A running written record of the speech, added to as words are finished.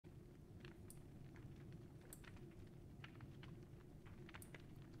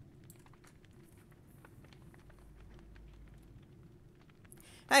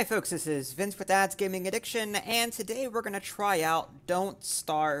Hi folks, this is Vince with Ads Gaming Addiction, and today we're going to try out Don't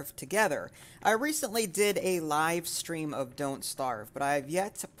Starve Together. I recently did a live stream of Don't Starve, but I have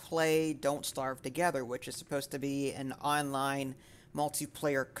yet to play Don't Starve Together, which is supposed to be an online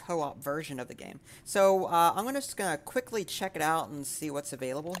multiplayer co-op version of the game. So I'm just going to quickly check it out and see what's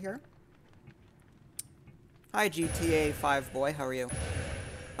available here. Hi GTA 5 boy, how are you?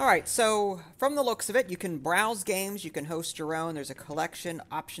 Alright, so from the looks of it, you can browse games, you can host your own, there's a collection,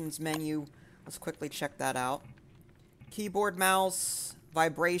 options menu. Let's quickly check that out. Keyboard, mouse,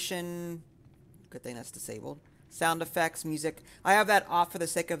 vibration, good thing that's disabled. Sound effects, music. I have that off for the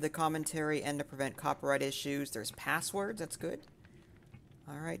sake of the commentary and to prevent copyright issues. There's passwords, that's good.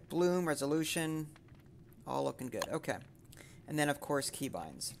 Alright, bloom, resolution, all looking good. Okay. And then, of course,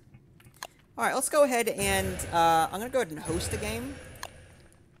 keybinds. Alright, let's go ahead and I'm going to go ahead and host a game.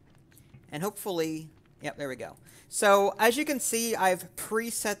 And hopefully, yep, there we go. So, as you can see, I've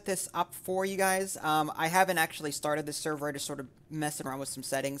preset this up for you guys. I haven't actually started this server. I just sort of messing around with some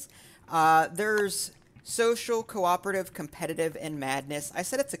settings. There's social, cooperative, competitive, and madness. I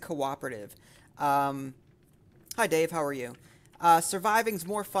said it's a cooperative. Hi, Dave. How are you? Surviving's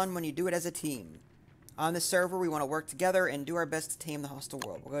more fun when you do it as a team. On the server, we want to work together and do our best to tame the hostile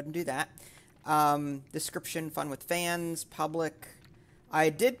world. We'll go ahead and do that. Description, fun with fans, public. I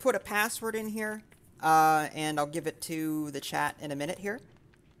did put a password in here, and I'll give it to the chat in a minute here.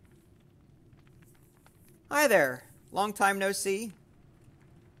 Hi there. Long time no see.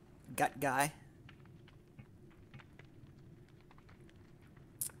 Gut guy.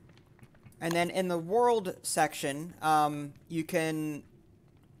 And then in the world section, you can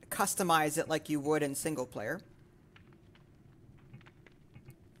customize it like you would in single player.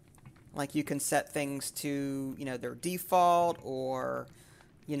 Like you can set things to, their default, or,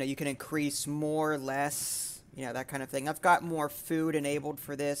 you can increase more, less, that kind of thing. I've got more food enabled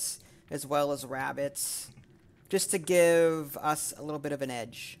for this, as well as rabbits, just to give us a little bit of an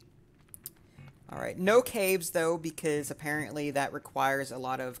edge. Alright, no caves though, because apparently that requires a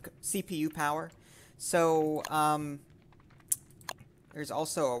lot of CPU power. So, there's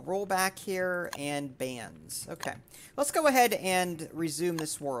also a rollback here and bans. Okay, let's go ahead and resume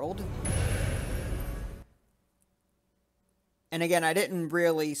this world. And again, I didn't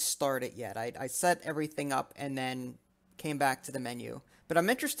really start it yet. I set everything up and then came back to the menu. But I'm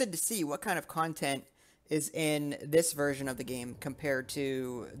interested to see what kind of content is in this version of the game compared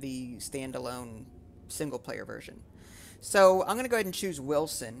to the standalone single-player version. So I'm going to go ahead and choose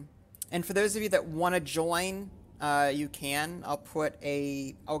Wilson. And for those of you that want to join, you can.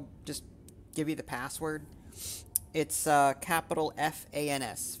 I'll just give you the password. It's capital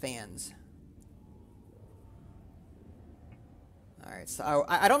FANS, fans. Alright, so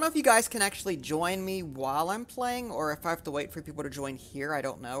I don't know if you guys can actually join me while I'm playing, or if I have to wait for people to join here. I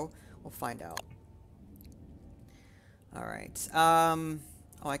don't know. We'll find out. Alright, oh,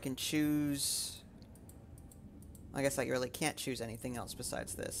 I can choose... I guess I really can't choose anything else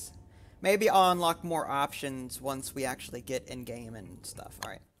besides this. Maybe I'll unlock more options once we actually get in-game and stuff.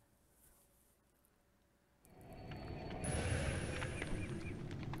 Alright.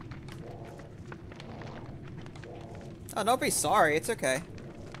 Oh, don't be sorry. It's okay.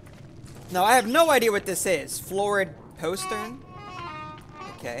 No, I have no idea what this is. Florid postern?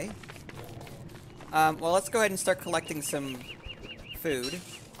 Okay. Well, let's go ahead and start collecting some food.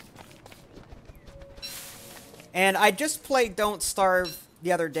 And I just played Don't Starve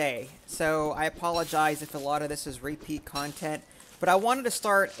the other day, so I apologize if a lot of this is repeat content, but I wanted to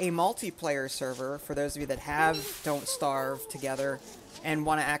start a multiplayer server for those of you that have Don't Starve Together and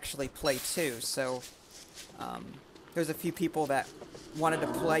want to actually play too. So there's a few people that wanted to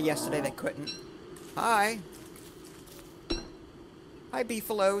play yesterday that couldn't. Hi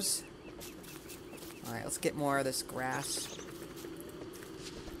beefalos. Alright, let's get more of this grass.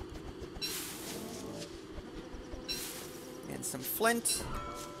 And some flint.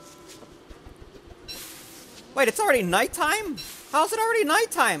 Wait, it's already nighttime? How's it already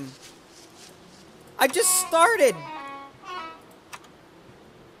nighttime? I just started.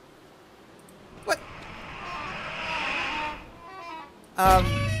 What?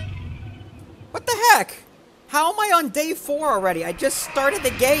 What the heck? How am I on day 4 already? I just started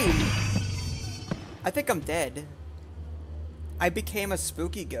the game. I think I'm dead. I became a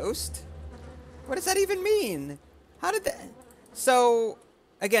spooky ghost? What does that even mean? How did that... So,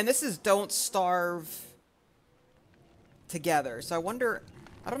 again, this is Don't Starve Together. So I wonder...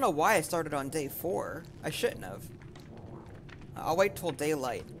 I don't know why I started on day 4. I shouldn't have. I'll wait till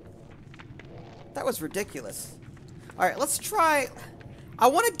daylight. That was ridiculous. Alright, let's try... I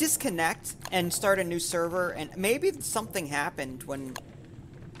want to disconnect and start a new server, and maybe something happened when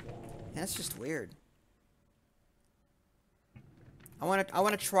That's just weird. I want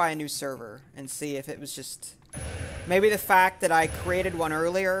to try a new server and see if it was just maybe the fact that I created one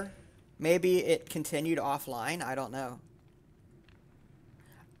earlier, maybe it continued offline. I don't know.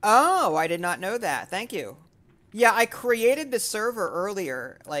 Oh, I did not know that. Thank you. Yeah, I created the server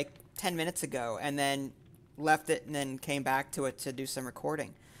earlier, like 10 minutes ago, and then left it and then came back to it to do some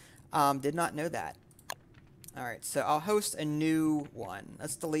recording. Did not know that. Alright, so I'll host a new one.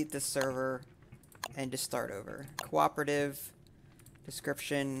 Let's delete this server and just start over. Cooperative,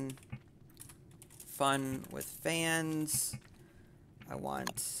 description, fun with fans. I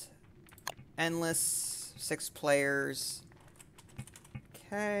want endless, 6 players.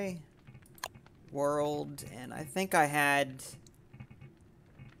 Okay. World, and I think I had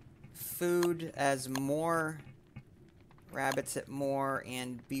food as more, rabbits at more,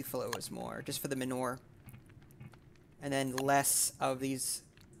 and beefalo as more, just for the manure. And then less of these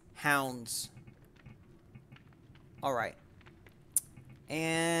hounds. Alright.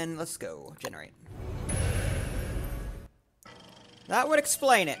 And let's go. Generate. That would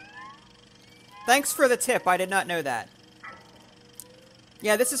explain it. Thanks for the tip. I did not know that.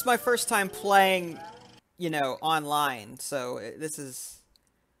 Yeah, this is my first time playing, you know, online. So this is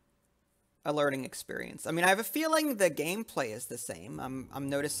a learning experience. I mean, I have a feeling the gameplay is the same. I'm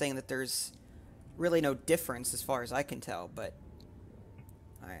noticing that there's really no difference as far as I can tell, but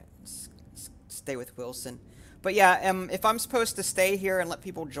alright, let's stay with Wilson. But yeah, if I'm supposed to stay here and let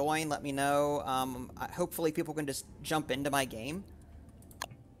people join, let me know. Hopefully people can just jump into my game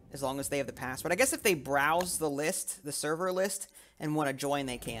as long as they have the password. I guess if they browse the list, the server list, and want to join,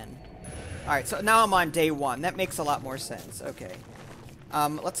 they can. Alright, so now I'm on day 1. That makes a lot more sense. Okay.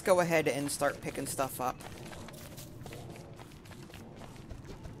 Let's go ahead and start picking stuff up.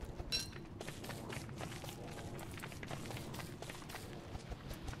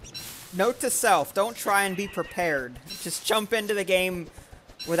 Note to self, don't try and be prepared. Just jump into the game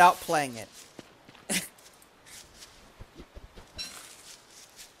without playing it.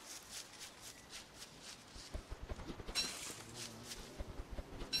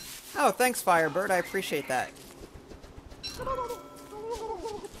 Oh, thanks, Firebird. I appreciate that.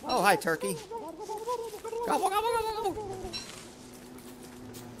 Oh, hi, turkey. Gobble, gobble, gobble, gobble.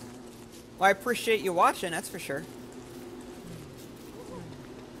 Well, I appreciate you watching, that's for sure.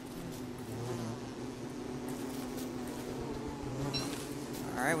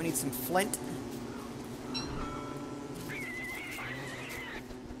 Alright, we need some flint.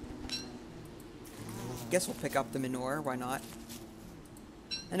 Guess we'll pick up the manure, why not?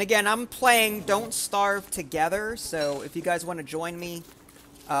 And again, I'm playing Don't Starve together, so if you guys want to join me,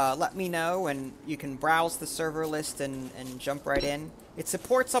 let me know, and you can browse the server list and jump right in. It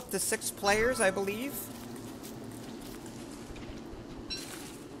supports up to 6 players, I believe.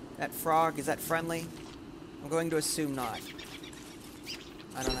 That frog, is that friendly? I'm going to assume not.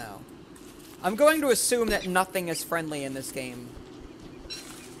 I don't know. I'm going to assume that nothing is friendly in this game.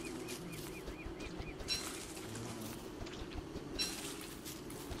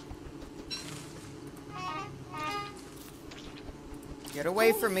 Get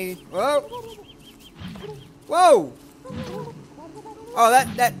away from me. Whoa! Whoa! Oh,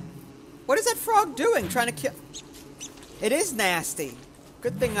 that... What is that frog doing? Trying to kill... It is nasty.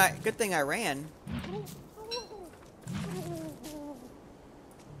 Good thing I ran.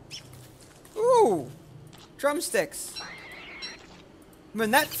 Ooh! Drumsticks. I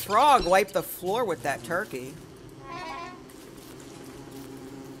mean, that frog wiped the floor with that turkey.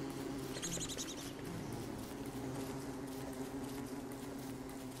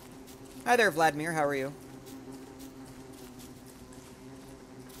 Hi there, Vladimir. How are you?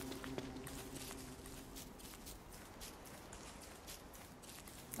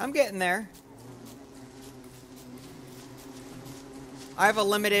 I'm getting there. I have a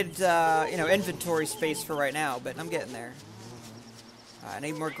limited, you know, inventory space for right now, but I'm getting there. I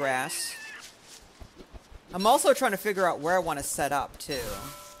need more grass. I'm also trying to figure out where I want to set up, too.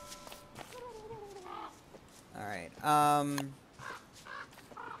 Alright,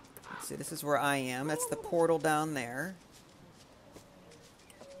 let's see, this is where I am. That's the portal down there.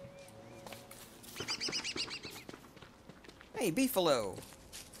 Hey, beefalo!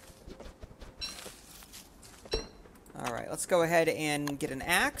 Alright, let's go ahead and get an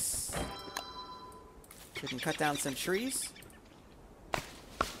axe. We can cut down some trees.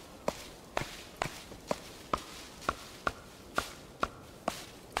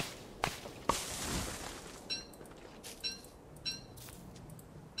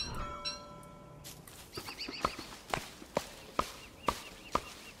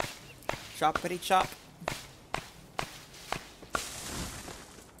 Choppity chop.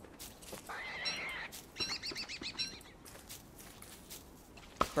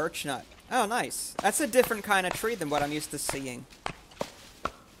 Birch nut. Oh, nice. That's a different kind of tree than what I'm used to seeing.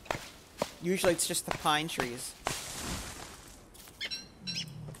 Usually it's just the pine trees.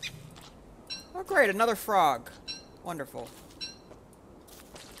 Oh, great. Another frog. Wonderful.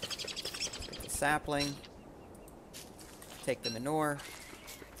 Take the sapling. Take the manure.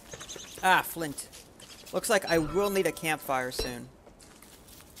 Ah, flint. Looks like I will need a campfire soon.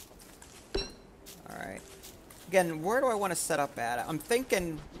 Alright. Again, where do I want to set up at? I'm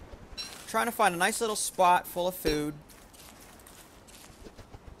thinking... trying to find a nice little spot full of food.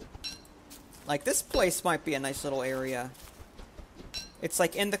 Like, this place might be a nice little area. It's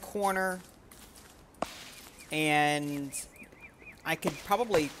like in the corner. And I could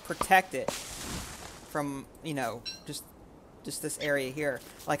probably protect it from, you know, just this area here.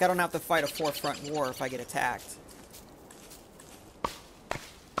 Like, I don't have to fight a forefront war if I get attacked.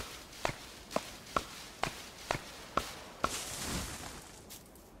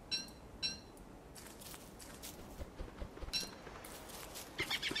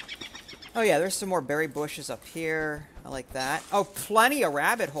 Oh yeah, there's some more berry bushes up here. I like that. Oh, plenty of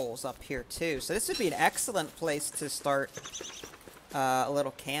rabbit holes up here too. So this would be an excellent place to start a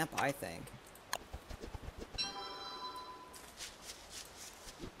little camp, I think.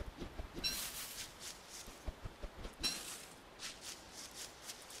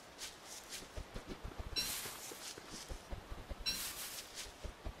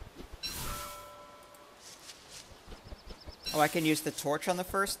 Oh, I can use the torch on the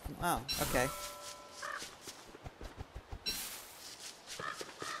first? Oh, okay.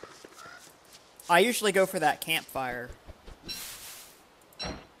 I usually go for that campfire.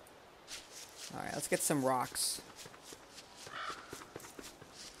 Alright, let's get some rocks.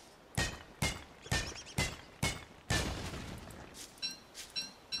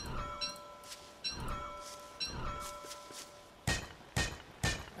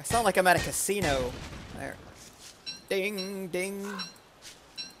 I sound like I'm at a casino. There. Ding, ding.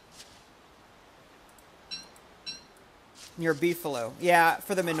 Near beefalo. Yeah,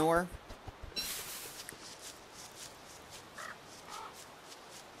 for the manure.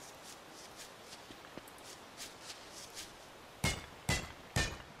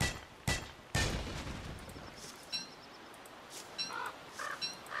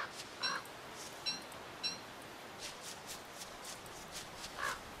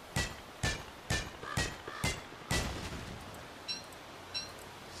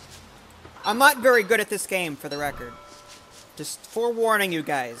 I'm not very good at this game, for the record. Just forewarning you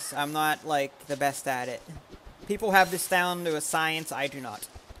guys, I'm not, like, the best at it. People have this down to a science, I do not.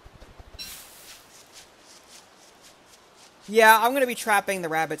 Yeah, I'm going to be trapping the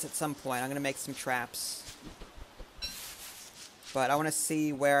rabbits at some point. I'm going to make some traps. But I want to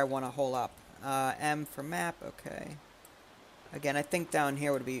see where I want to hole up. M for map, okay. Again, I think down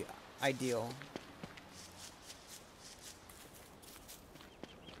here would be ideal.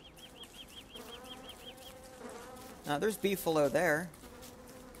 There's beefalo there.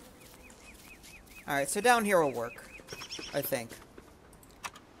 Alright, so down here will work. I think.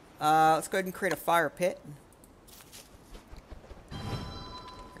 Let's go ahead and create a fire pit.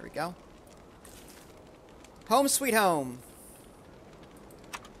 Here we go. Home sweet home.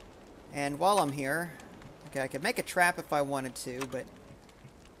 And while I'm here... okay, I could make a trap if I wanted to, but...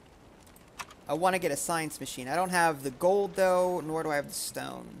 I want to get a science machine. I don't have the gold, though, nor do I have the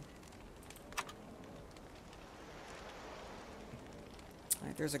stone.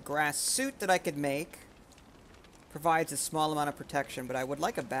 Alright, there's a grass suit that I could make. Provides a small amount of protection, but I would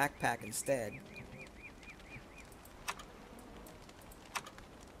like a backpack instead.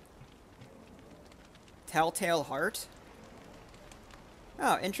 Telltale Heart?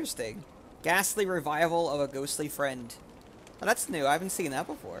 Oh, interesting. Ghastly revival of a ghostly friend. Oh, that's new. I haven't seen that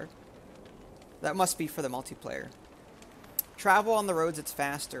before. That must be for the multiplayer. Travel on the roads, it's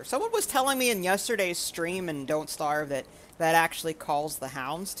faster. Someone was telling me in yesterday's stream and Don't Starve that that actually calls the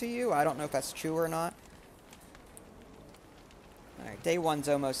hounds to you. I don't know if that's true or not. Alright, day one's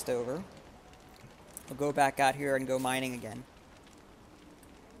almost over. We'll go back out here and go mining again.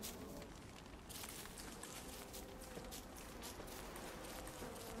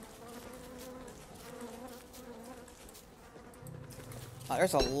 Oh,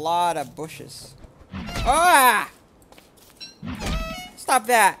 there's a lot of bushes. Ah! Stop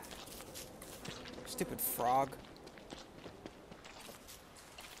that! Stupid frog.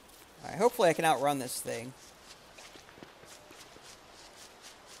 Alright, hopefully I can outrun this thing.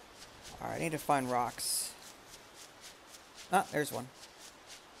 Alright, I need to find rocks. Ah, there's one.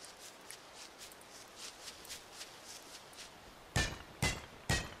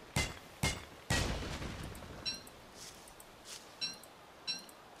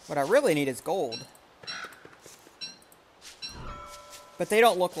 What I really need is gold. But they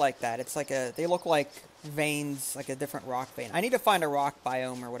don't look like that. It's like a... They look like veins, like a different rock vein. I need to find a rock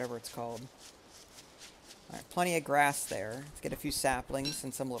biome or whatever it's called. Alright, plenty of grass there. Let's get a few saplings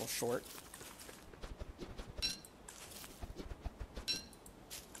since I'm a little short.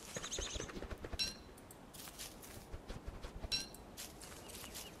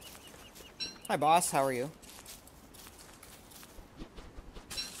 Hi, boss. How are you?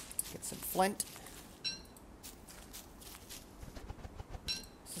 Get some flint.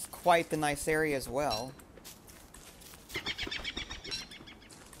 This is quite the nice area as well.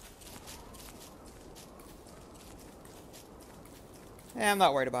 Yeah, I'm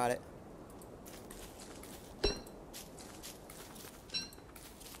not worried about it.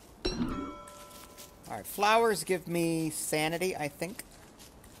 Alright, flowers give me sanity, I think.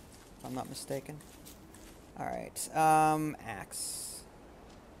 If I'm not mistaken. Alright, axe.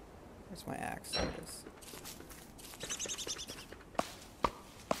 Where's my axe? There it is.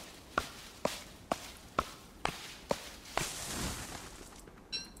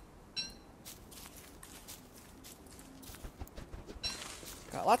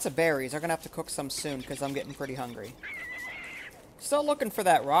 Got lots of berries. I'm gonna have to cook some soon because I'm getting pretty hungry. Still looking for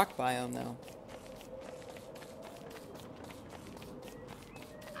that rock biome though.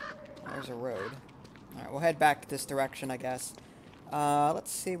 There's a road. Alright, we'll head back this direction, I guess. Let's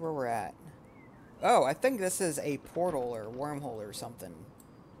see where we're at. Oh, I think this is a portal or wormhole or something.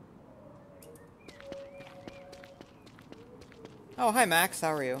 Oh, hi Max,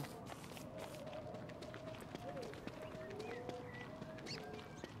 how are you?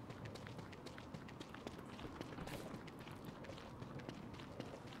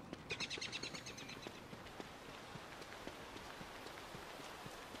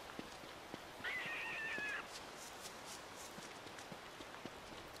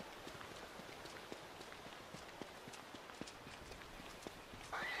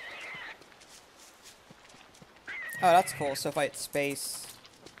 Oh, that's cool. So if I hit space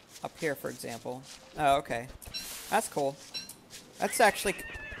up here, for example. Oh, okay. That's cool. That's actually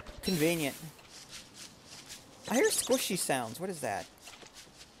convenient. I hear squishy sounds. What is that?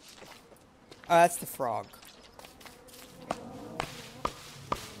 Oh, that's the frog.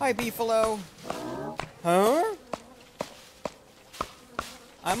 Hi, Beefalo. Huh?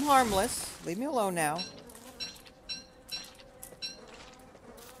 I'm harmless. Leave me alone now.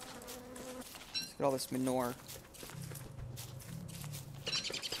 Let's get all this manure.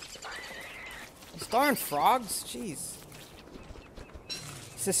 Darn frogs, jeez.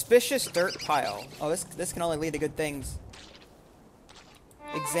 Suspicious dirt pile. Oh, this can only lead to good things.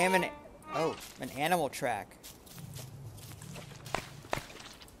 Examine. Oh, an animal track.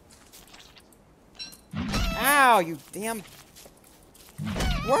 Ow, you damn.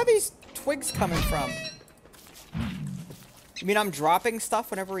 Where are these twigs coming from? You mean I'm dropping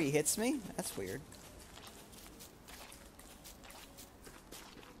stuff whenever he hits me? That's weird.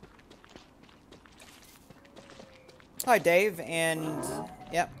 Hi, Dave, and...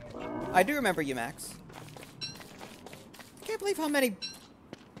 Yep. I do remember you, Max. I can't believe how many...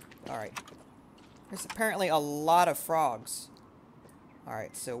 Alright. There's apparently a lot of frogs.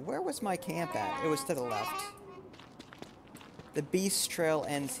 Alright, so where was my camp at? It was to the left. The beast trail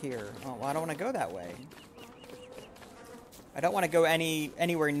ends here. Oh, well, I don't want to go that way. I don't want to go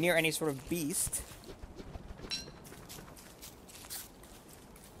anywhere near any sort of beast.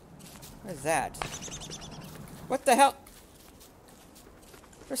 What is that? What the hell?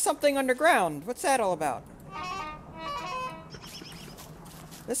 There's something underground. What's that all about?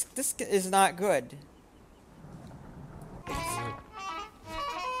 This is not good.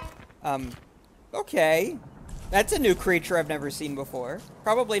 Okay. That's a new creature I've never seen before.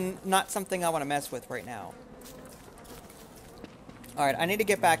 Probably not something I want to mess with right now. Alright, I need to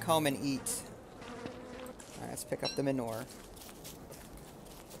get back home and eat. Alright, let's pick up the manure.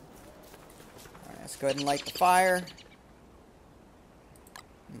 Let's go ahead and light the fire.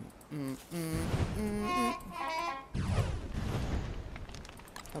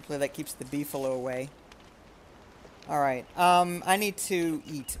 Hopefully that keeps the beefalo away. Alright, I need to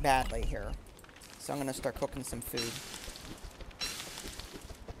eat badly here. So I'm gonna start cooking some food.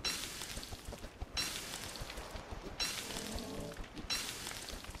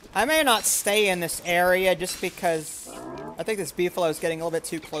 I may not stay in this area just because I think this beefalo is getting a little bit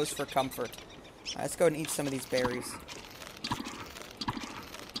too close for comfort. Alright, let's go and eat some of these berries.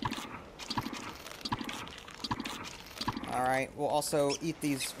 Alright, we'll also eat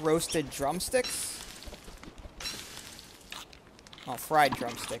these roasted drumsticks. Oh, fried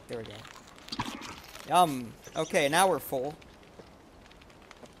drumstick. There we go. Yum. Okay, now we're full.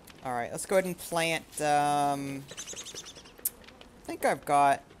 Alright, let's go ahead and plant, I think I've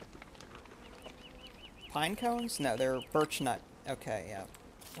got pine cones? No, they're birch nut. Okay, yeah.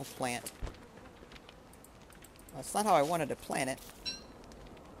 We'll plant. That's not how I wanted to plant it.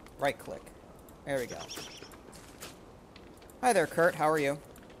 Right click. There we go. Hi there, Kurt. How are you?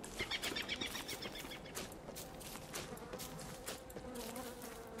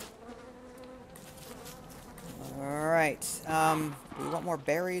 Alright. Do we want more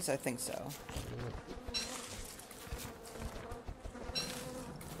berries? I think so.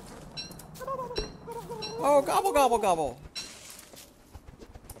 Oh, gobble, gobble, gobble.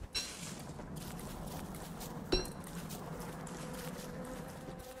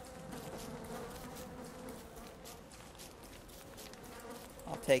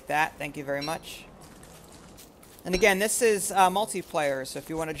 I'll take that. Thank you very much. And again, this is multiplayer, so if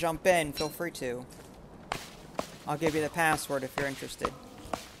you want to jump in, feel free to. I'll give you the password if you're interested.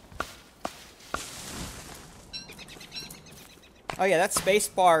 Oh yeah, that space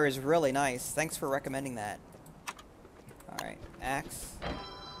bar is really nice. Thanks for recommending that. Alright, axe.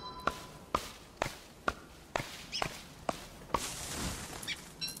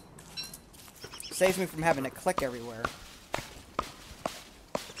 Saves me from having to click everywhere.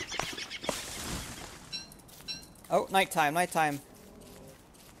 Oh, nighttime, nighttime.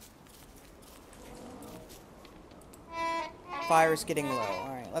 Fire's getting low.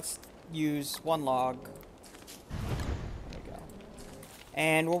 Alright, let's use one log. There we go.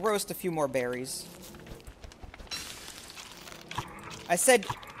 And we'll roast a few more berries. I said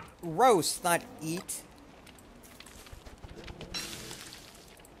roast, not eat.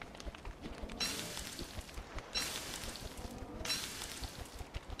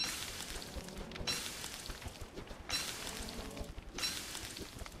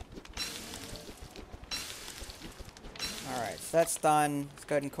 Alright, so that's done. Let's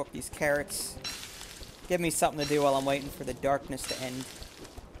go ahead and cook these carrots. Give me something to do while I'm waiting for the darkness to end.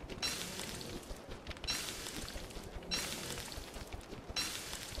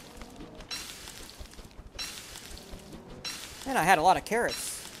 Man, I had a lot of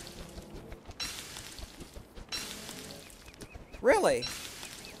carrots. Really?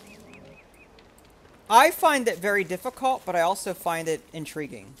 I find it very difficult, but I also find it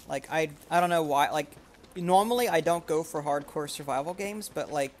intriguing. Like, I don't know why. Like, normally I don't go for hardcore survival games,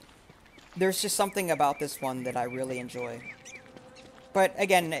 but, like, there's just something about this one that I really enjoy. But,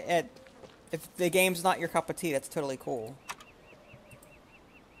 again, if the game's not your cup of tea, that's totally cool.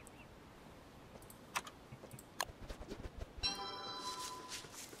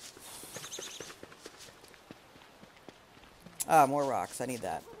 Ah, more rocks. I need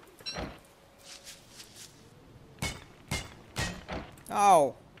that.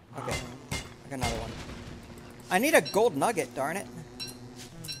 Oh. Okay. I got another one. I need a gold nugget, darn it.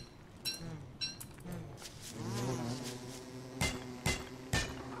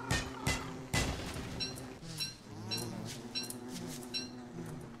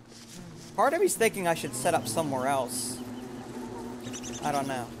 Part of me's thinking I should set up somewhere else. I don't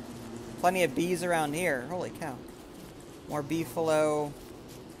know. Plenty of bees around here. Holy cow. More beefalo.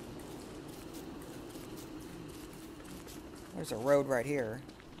 There's a road right here.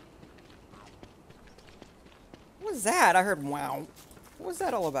 What was that? I heard wow. What was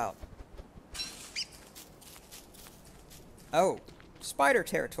that all about? Oh, spider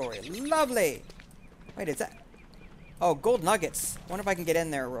territory. Lovely. Wait, is that... Oh, gold nuggets. Wonder if I can get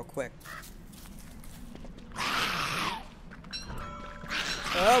in there real quick.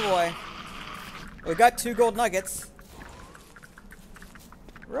 Oh boy. We got 2 gold nuggets.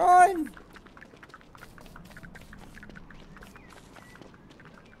 Run!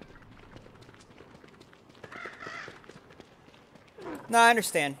 No, I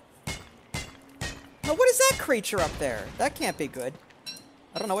understand. Now, what is that creature up there? That can't be good.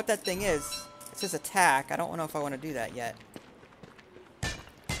 I don't know what that thing is. It says attack. I don't know if I want to do that yet.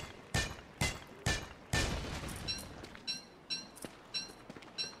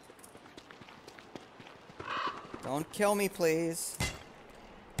 Don't kill me, please.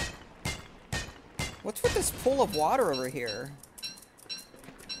 What's with this pool of water over here?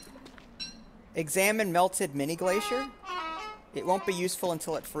 Examine melted mini glacier? It won't be useful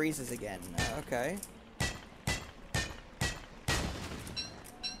until it freezes again. Okay.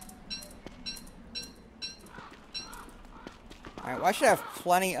 Alright, well, I should have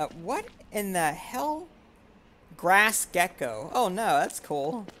plenty of... What in the hell? Grass gecko. Oh no, that's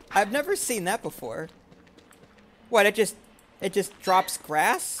cool. I've never seen that before. What, it just drops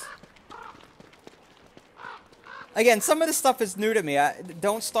grass? Again, some of this stuff is new to me.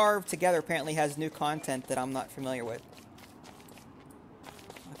 Don't Starve Together apparently has new content that I'm not familiar with.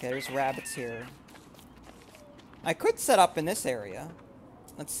 Okay, there's rabbits here. I could set up in this area.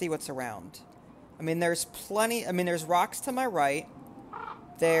 Let's see what's around. I mean, there's plenty... I mean, there's rocks to my right.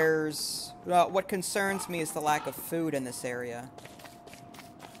 There's... what concerns me is the lack of food in this area.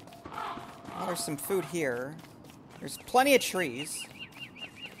 Well, there's some food here. There's plenty of trees.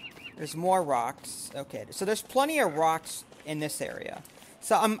 There's more rocks. Okay, so there's plenty of rocks in this area.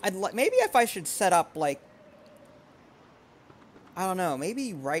 So maybe if I should set up, like... I don't know,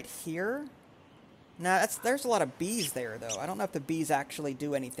 maybe right here? Nah, there's a lot of bees there, though. I don't know if the bees actually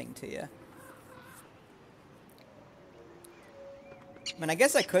do anything to you. I mean, I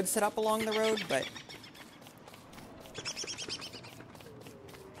guess I could set up along the road, but...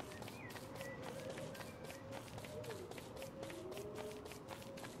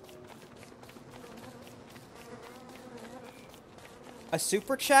 A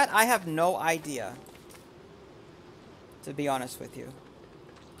super chat? I have no idea. To be honest with you.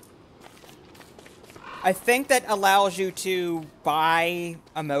 I think that allows you to buy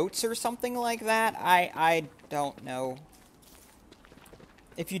emotes or something like that. I don't know.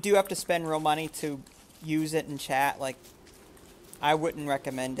 If you do have to spend real money to use it in chat, like, I wouldn't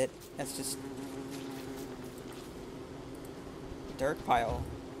recommend it. That's just... dirt pile.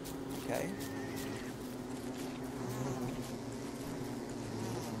 Okay.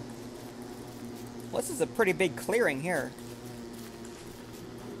 Well, this is a pretty big clearing here.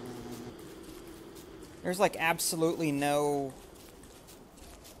 There's like absolutely no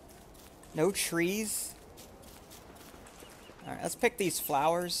trees. Alright, let's pick these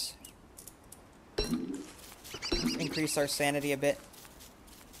flowers. Increase our sanity a bit.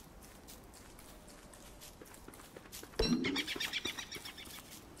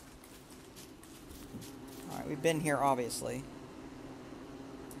 Alright, we've been here obviously.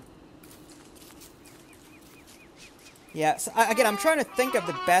 Yeah, so again, I'm trying to think of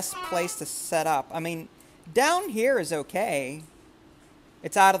the best place to set up. I mean, down here is okay.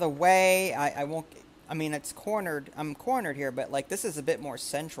 It's out of the way. I won't... I mean, it's cornered. I'm cornered here, but, like, this is a bit more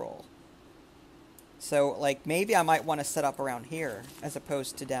central. So, like, maybe I might want to set up around here as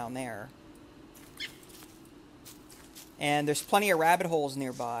opposed to down there. And there's plenty of rabbit holes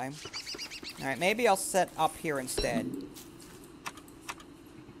nearby. Alright, maybe I'll set up here instead.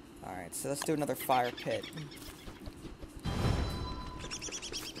 Alright, so let's do another fire pit.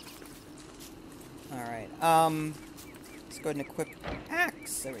 Alright, let's go ahead and equip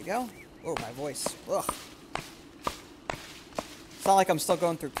axe. There we go. Oh, my voice. Ugh. It's not like I'm still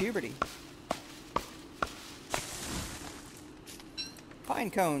going through puberty.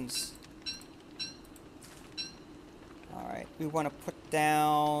 Pine cones. Alright, we want to put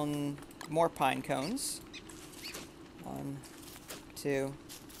down more pine cones. 1, 2. And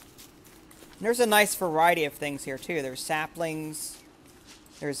there's a nice variety of things here, too. There's saplings.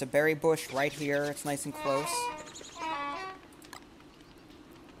 There's a berry bush right here. It's nice and close.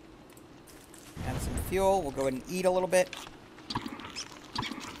 Add some fuel. We'll go ahead and eat a little bit. There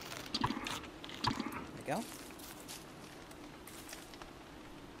we go.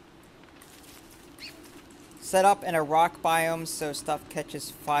 Set up in a rock biome so stuff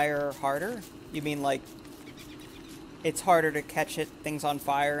catches fire harder? You mean like it's harder to catch things on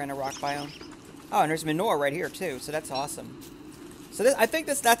fire in a rock biome? Oh, and there's manure right here too, so that's awesome. So I think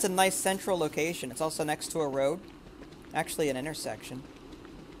that's a nice central location. It's also next to a road. Actually, an intersection.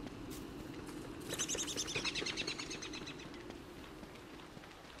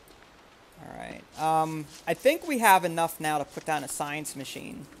 Alright. I think we have enough now to put down a science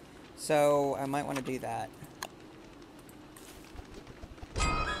machine. So I might want to do that.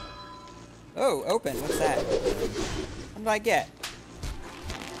 Oh, open. What's that? What did I get?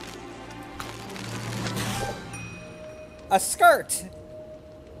 A skirt!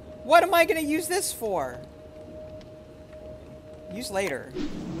 What am I gonna use this for? Use later.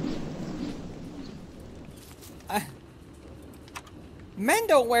 Men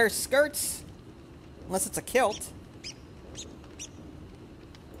don't wear skirts unless it's a kilt.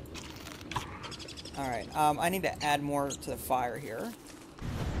 Alright, I need to add more to the fire here.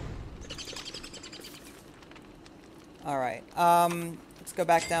 Alright, let's go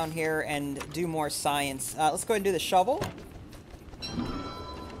back down here and do more science. Let's go ahead and do the shovel.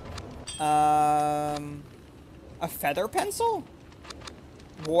 A feather pencil?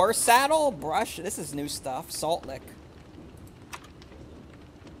 War saddle? Brush? This is new stuff. Salt lick.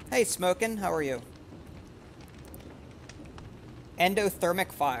 Hey, Smokin', how are you?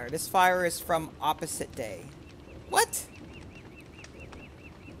 Endothermic fire. This fire is from opposite day. What?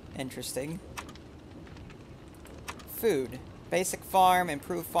 Interesting. Food. Basic farm,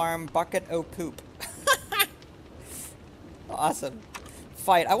 improved farm, bucket o' poop. Awesome.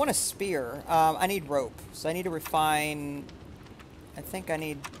 fight. I want a spear. I need rope. So I need to refine... I think I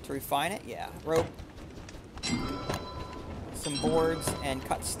need to refine it. Yeah, rope. Some boards and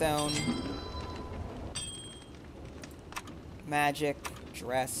cut stone. Magic.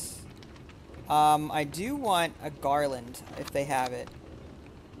 Dress. I do want a garland, if they have it.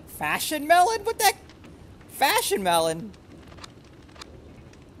 Fashion melon? What the heck? Fashion melon?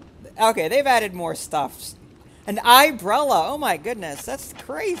 Okay, they've added more stuff. An umbrella! Oh my goodness, that's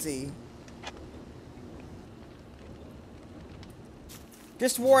crazy.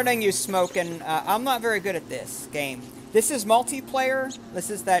 Just warning you, Smokin', I'm not very good at this game. This is multiplayer.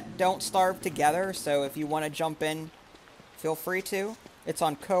 This is that don't starve together, so if you want to jump in, feel free to. It's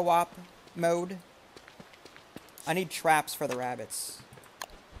on co-op mode. I need traps for the rabbits.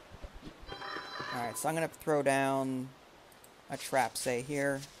 Alright, so I'm going to throw down a trap, say,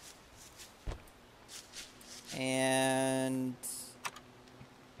 here. And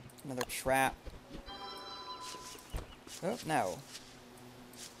another trap. Oh, no.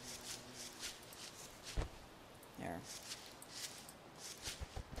 There.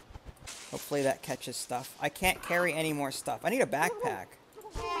 Hopefully that catches stuff. I can't carry any more stuff. I need a backpack.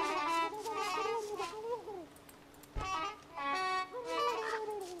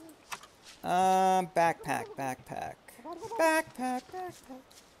 Backpack. Backpack.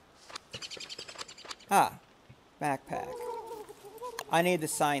 Ah, backpack. I need the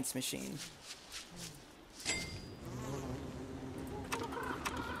science machine.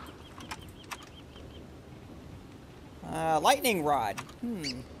 Lightning rod.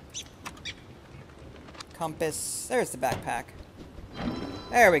 Compass. There's the backpack.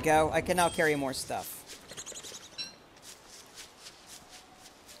 There we go. I can now carry more stuff.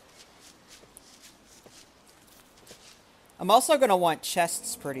 I'm also going to want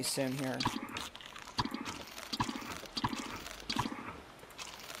chests pretty soon here.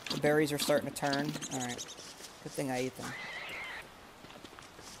 The berries are starting to turn. Alright. Good thing I ate them.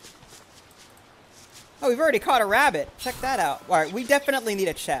 Oh, we've already caught a rabbit. Check that out. Alright, we definitely need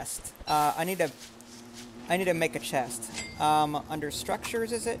a chest. I need to make a chest. Under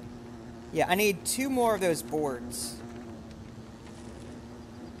structures, is it? Yeah, I need 2 more of those boards.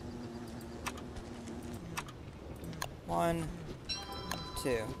 One,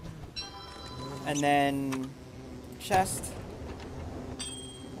 2. And then chest.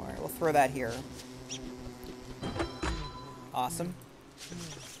 Alright, we'll throw that here. Awesome.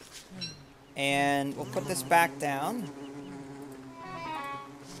 And we'll put this back down.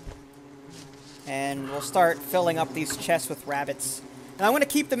 And we'll start filling up these chests with rabbits. And I'm going to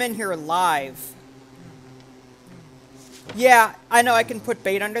keep them in here live. Yeah, I know I can put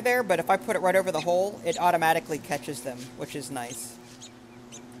bait under there, but if I put it right over the hole, it automatically catches them, which is nice.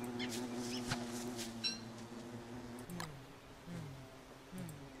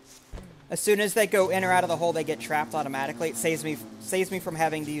 As soon as they go in or out of the hole, they get trapped automatically. It saves me from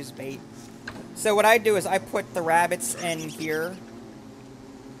having to use bait. So what I do is I put the rabbits in here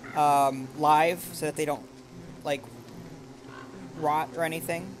live so that they don't, like, rot or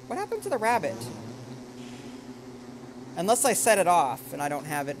anything. What happened to the rabbit? Unless I set it off and I don't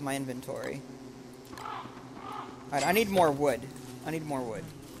have it in my inventory. Alright, I need more wood. I need more wood.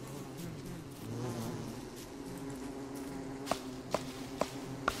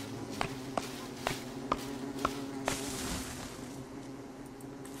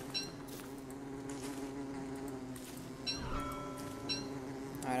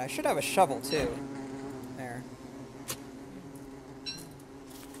 Alright, I should have a shovel too. There.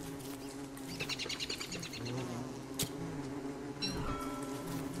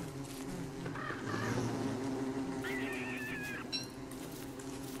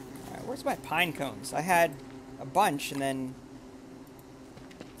 Where's my pine cones? I had a bunch, and then...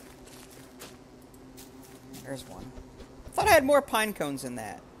 There's one. I thought I had more pine cones in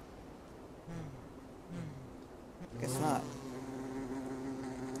that. Guess not.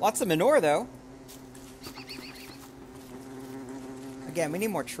 Lots of manure, though. Again, we need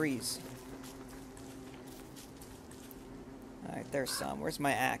more trees. Alright, there's some. Where's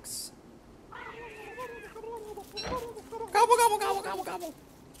my axe? Gobble, gobble, gobble, gobble, gobble!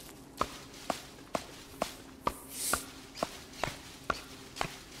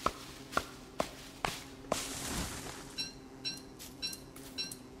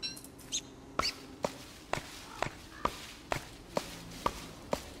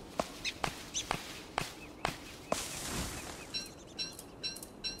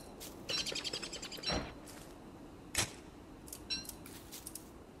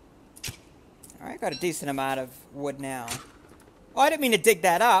 Alright, got a decent amount of wood now. Oh, I didn't mean to dig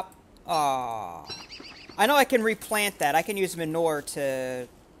that up. Aww. I know I can replant that. I can use manure to...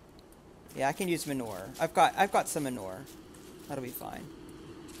 Yeah, I can use manure. I've got some manure. That'll be fine.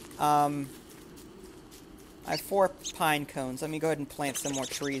 I have 4 pine cones. Let me go ahead and plant some more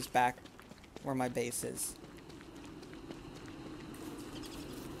trees back where my base is.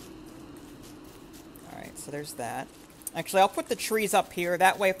 Alright, so there's that. Actually, I'll put the trees up here.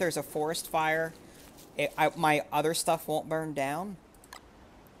 That way, if there's a forest fire, my other stuff won't burn down.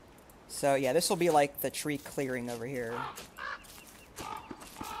 So, yeah, this will be like the tree clearing over here. There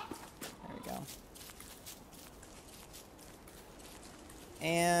we go.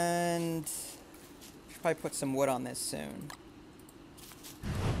 And... should probably put some wood on this soon.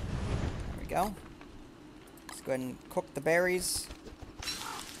 There we go. Let's go ahead and cook the berries.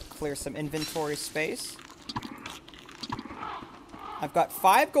 Clear some inventory space. I've got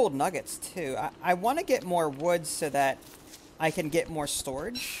 5 gold nuggets, too. I want to get more wood so that I can get more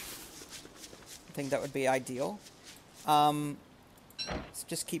storage. I think that would be ideal. Let's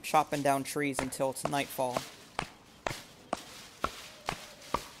just keep chopping down trees until it's nightfall.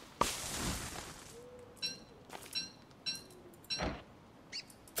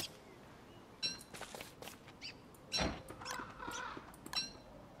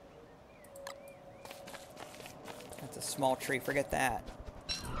 That's a small tree, forget that.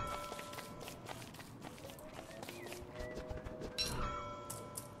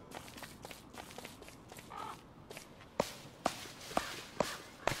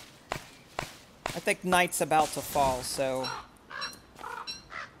 I think night's about to fall, so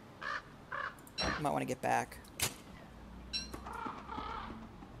I might want to get back.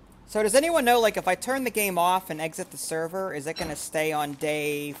 So does anyone know, like, if I turn the game off and exit the server, is it going to stay on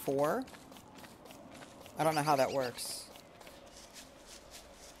day 4? I don't know how that works.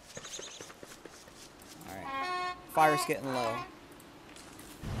 Alright. Fire's getting low.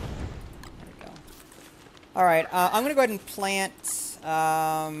 There we go. Alright, I'm going to go ahead and plant...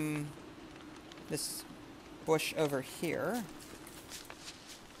 this bush over here.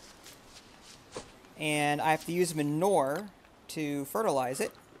 And I have to use manure to fertilize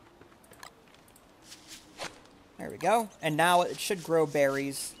it. There we go. And now it should grow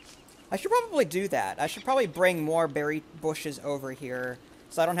berries. I should probably do that. I should probably bring more berry bushes over here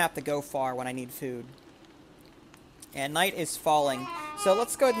so I don't have to go far when I need food. And night is falling. So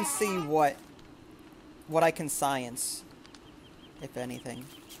let's go ahead and see what I can science, if anything.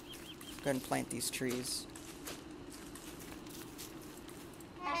 Go ahead and plant these trees.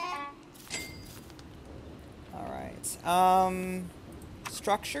 Alright.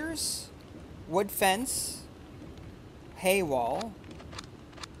 Structures. Wood fence. Hay wall.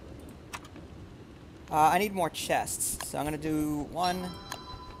 I need more chests. So I'm going to do 1,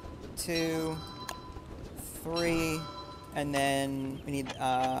 2, 3, and then we need, put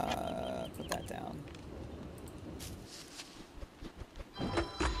that down.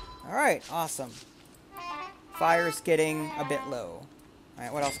 Alright, awesome. Fire's getting a bit low.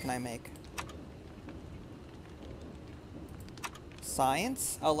 Alright, what else can I make?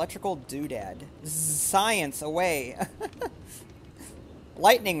 Science? Electrical doodad. Science, away.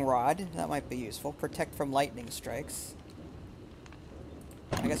 Lightning rod. That might be useful. Protect from lightning strikes.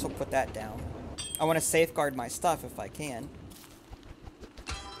 I guess we'll put that down. I want to safeguard my stuff if I can.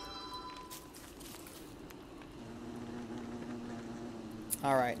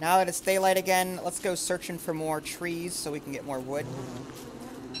 Alright, now that it's daylight again, let's go searching for more trees so we can get more wood.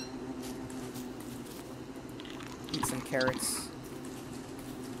 Eat some carrots.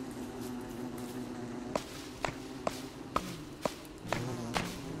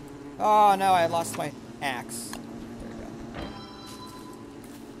 Oh no, I lost my axe. There we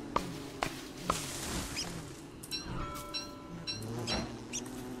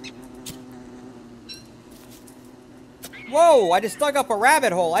go. Whoa, I just dug up a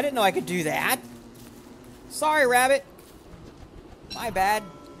rabbit hole. I didn't know I could do that. Sorry, rabbit. My bad.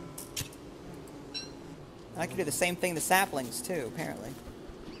 I can do the same thing to saplings, too, apparently.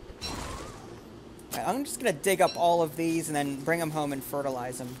 Right, I'm just going to dig up all of these and then bring them home and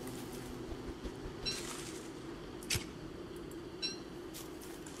fertilize them.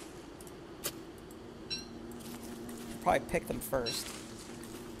 Probably pick them first.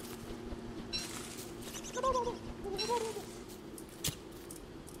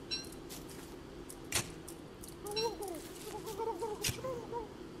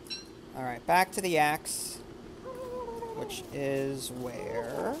 Alright, back to the axe, which is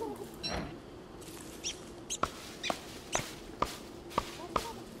where?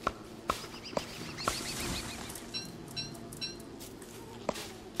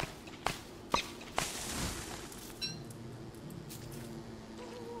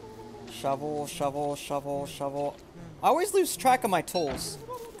 Shovel, shovel, shovel, shovel. I always lose track of my tools.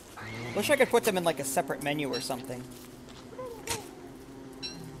 Wish I could put them in like a separate menu or something.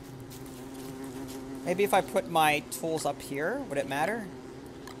 Maybe if I put my tools up here, would it matter?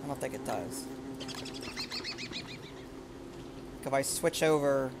 I don't think it does. If I switch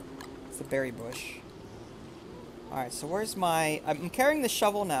over, it's the berry bush. Alright, so where's my... I'm carrying the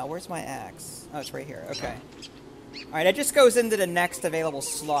shovel now. Where's my axe? Oh, it's right here. Okay. Alright, it just goes into the next available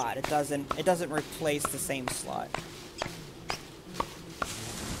slot. It doesn't replace the same slot.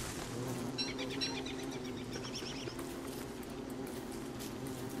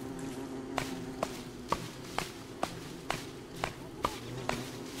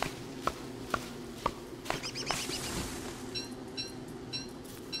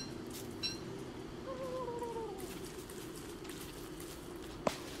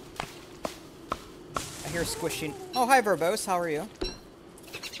 I hear squishing. Oh, hi, Verbose. How are you?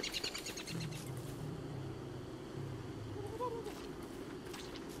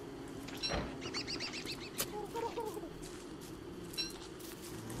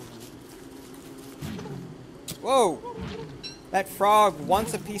 Whoa! That frog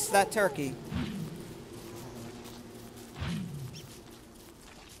wants a piece of that turkey.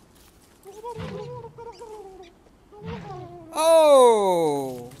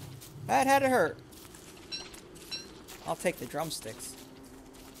 Oh! That had to hurt. I'll take the drumsticks.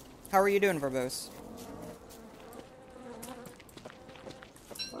 How are you doing, Verbose?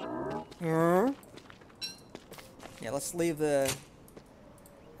 Yeah, let's leave the...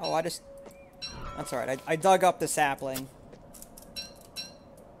 Oh, that's alright. I dug up the sapling.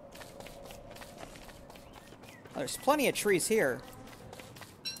 Oh, there's plenty of trees here.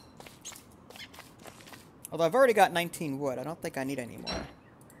 Although I've already got 19 wood. I don't think I need any more.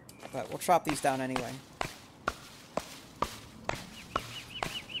 But we'll chop these down anyway.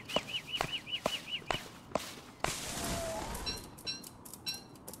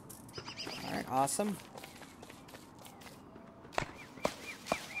 Alright, awesome.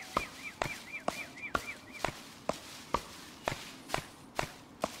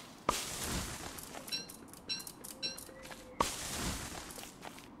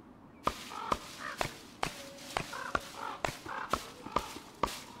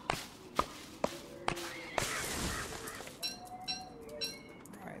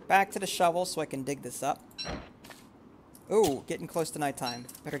 Back to the shovel so I can dig this up. Ooh, getting close to nighttime.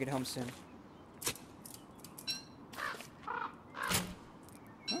 Better get home soon.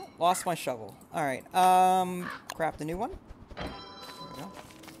 Oh, lost my shovel. Alright, craft a new one. There we go.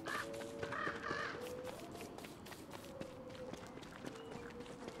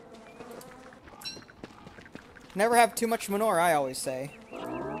 Never have too much manure, I always say.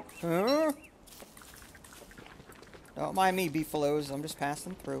 Huh? Don't mind me, beefaloes. I'm just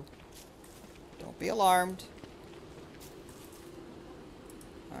passing through. Don't be alarmed.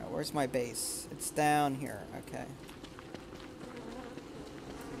 Alright, where's my base? It's down here. Okay.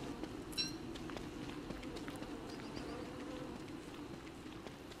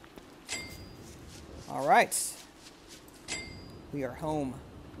 Alright. We are home.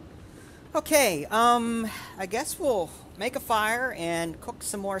 Okay, I guess we'll make a fire and cook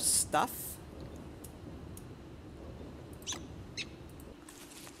some more stuff.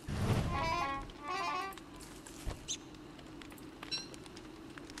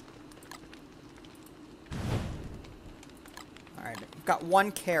 Got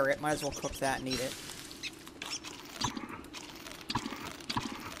one carrot, might as well cook that and eat it.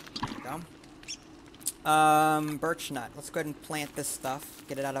 There we go. Birch nut. Let's go ahead and plant this stuff.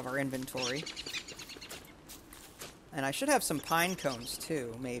 Get it out of our inventory. And I should have some pine cones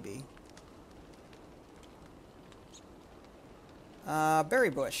too, maybe. Berry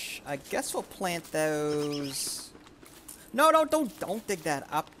bush. I guess we'll plant those. No, don't dig that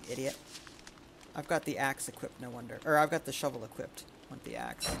up, idiot. I've got the axe equipped, no wonder. Or I've got the shovel equipped. Want the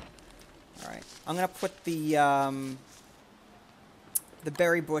axe. Alright. I'm gonna put the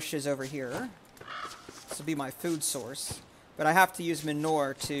berry bushes over here. This will be my food source. But I have to use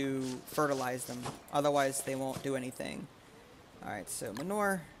manure to fertilize them. Otherwise they won't do anything. Alright, so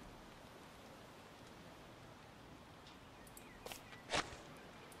manure.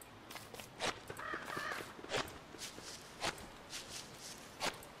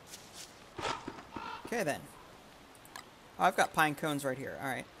 Okay then. Oh, I've got pine cones right here.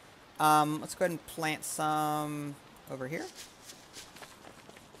 Alright. Let's go ahead and plant some over here.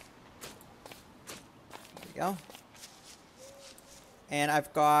 There we go. And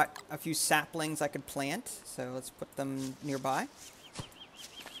I've got a few saplings I could plant, so let's put them nearby.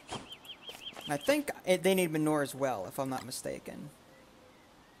 I think they need manure as well, if I'm not mistaken.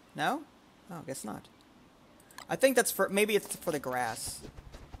 No? Oh, I guess not. I think that's for... Maybe it's for the grass.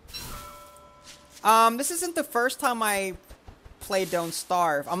 This isn't the first time I played Don't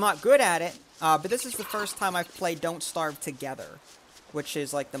Starve. I'm not good at it, but this is the first time I've played Don't Starve together, which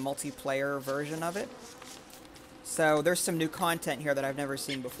is like the multiplayer version of it. So there's some new content here that I've never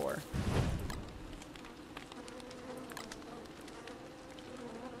seen before.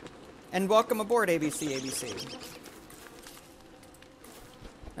 And welcome aboard, ABC.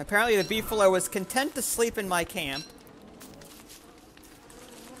 Apparently the beefalo is content to sleep in my camp.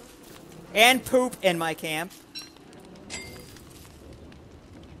 And poop in my camp.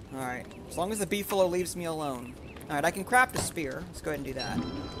 Alright, as long as the beefalo leaves me alone. Alright, I can craft a spear. Let's go ahead and do that.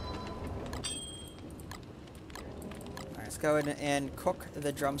 Alright, let's go ahead and cook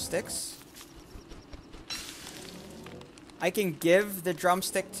the drumsticks. I can give the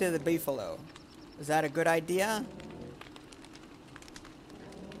drumstick to the beefalo. Is that a good idea?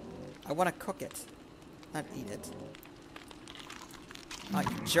 I want to cook it, not eat it. Oh,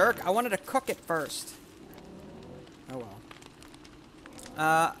 you jerk. I wanted to cook it first. Oh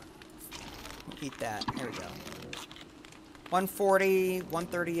well. Eat that. There we go. 140,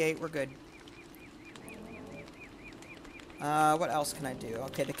 138, we're good. What else can I do?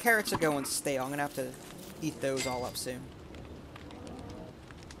 Okay, the carrots are going stale. I'm gonna have to eat those all up soon.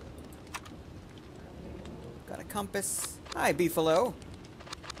 Got a compass. Hi, beefalo.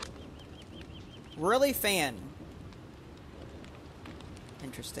 Really fan.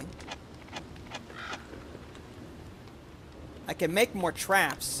 Interesting. I can make more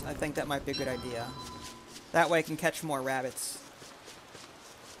traps. I think that might be a good idea. That way I can catch more rabbits.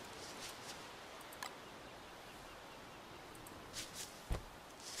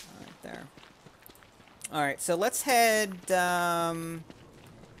 Alright, there. Alright, so let's head, okay,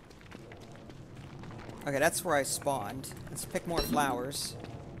 that's where I spawned. Let's pick more flowers.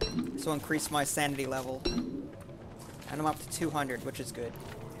 This will increase my sanity level. And I'm up to 200, which is good.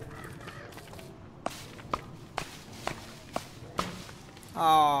 Oh,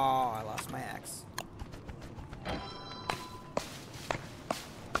 I lost my axe.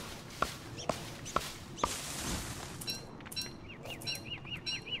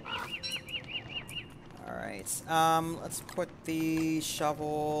 Alright, let's put the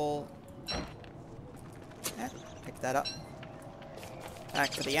shovel... pick that up.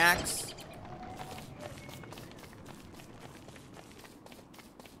 Back to the axe.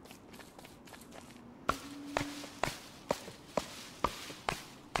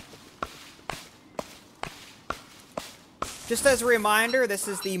 Just as a reminder, this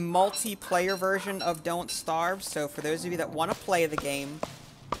is the multiplayer version of Don't Starve, so for those of you that want to play the game,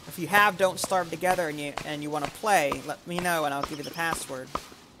 if you have Don't Starve together and you want to play, let me know and I'll give you the password.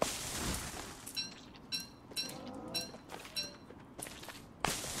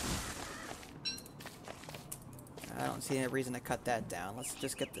 I don't see any reason to cut that down. Let's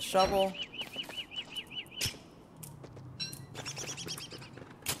just get the shovel.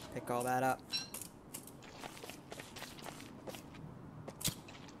 Pick all that up.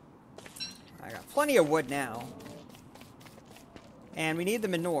 I got plenty of wood now. And we need the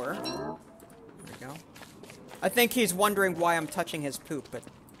manure. There we go. I think he's wondering why I'm touching his poop, but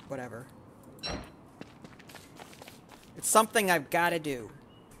whatever. It's something I've got to do.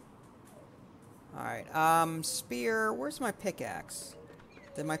 Alright, spear. Where's my pickaxe?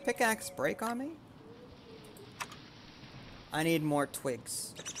 Did my pickaxe break on me? I need more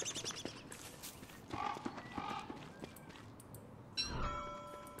twigs.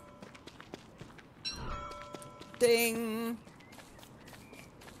 Ding!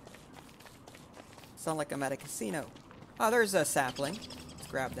 Sound like I'm at a casino. Oh, there's a sapling. Let's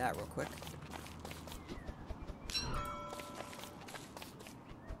grab that real quick.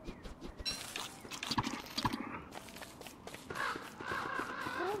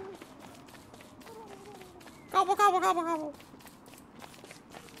 Gobble, gobble, gobble, gobble.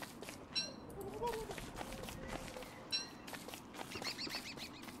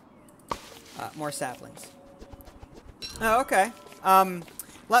 More saplings. Oh, okay.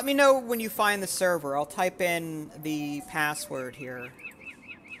 Let me know when you find the server. I'll type in the password here.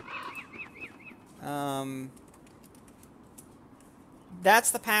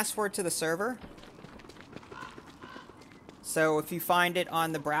 That's the password to the server. So if you find it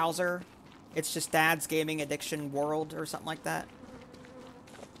on the browser, it's just Dad's Gaming Addiction World or something like that.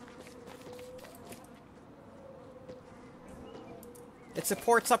 It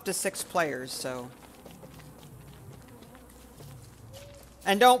supports up to 6 players, so...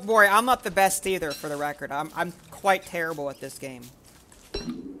 And don't worry, I'm not the best either, for the record. I'm quite terrible at this game.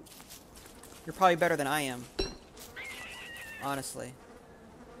 You're probably better than I am. Honestly.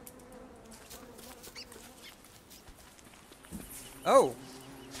 Oh,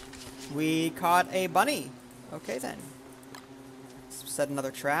 we caught a bunny. Okay then. Let's set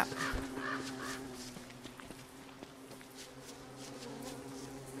another trap.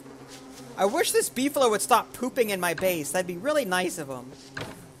 I wish this beefalo would stop pooping in my base. That'd be really nice of him.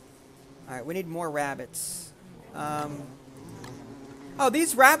 Alright, we need more rabbits. Oh,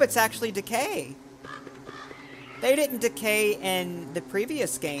 these rabbits actually decay. They didn't decay in the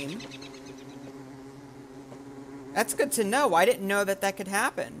previous game. That's good to know. I didn't know that that could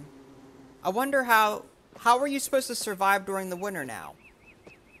happen. I wonder how are you supposed to survive during the winter now?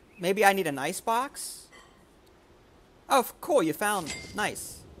 Maybe I need an ice box? Oh, cool. You found...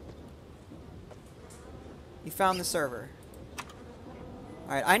 Nice. You found the server.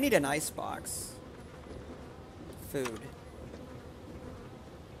 Alright, I need an ice box. Food.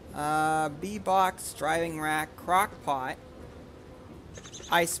 B-box, driving rack, crock pot,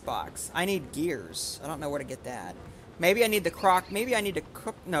 ice box. I need gears. I don't know where to get that. Maybe I need the crock. Maybe I need to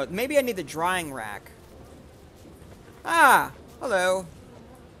cook. No, maybe I need the drying rack. Ah, hello.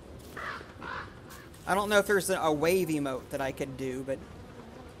 I don't know if there's a wave emote that I could do, but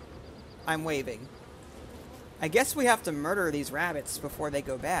I'm waving. I guess we have to murder these rabbits before they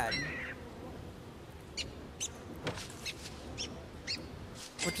go bad.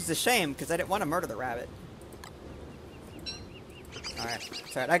 Which is a shame, because I didn't want to murder the rabbit. Alright,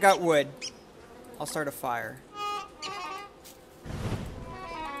 it's alright. I got wood. I'll start a fire.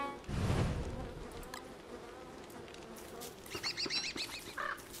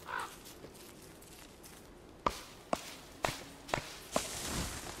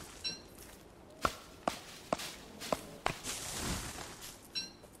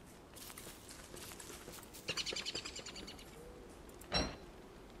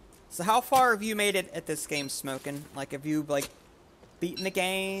 So how far have you made it at this game, Smokin'? Like, have you, like, beaten the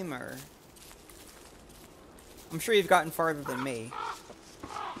game, or... I'm sure you've gotten farther than me.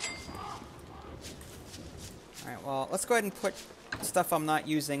 Alright, well, let's go ahead and put stuff I'm not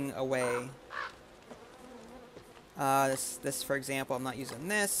using away. This, for example, I'm not using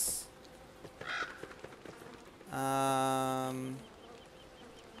this. I've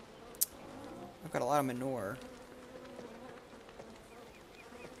got a lot of manure.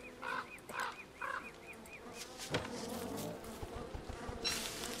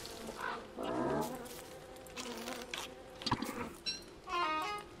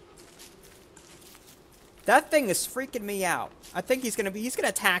 That thing is freaking me out. I think he's gonna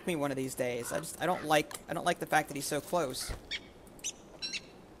attack me one of these days. I don't like the fact that he's so close.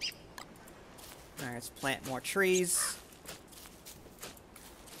 Alright, let's plant more trees.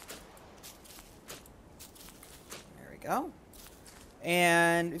 There we go.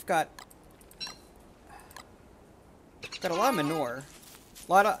 And we've got a lot of manure.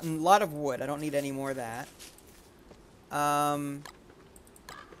 A lot of wood. I don't need any more of that.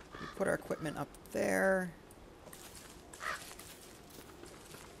 We put our equipment up there.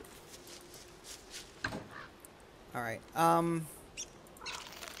 Alright,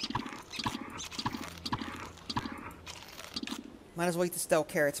 might as well eat the stale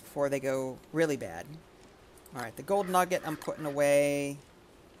carrots before they go really bad. Alright, the gold nugget I'm putting away.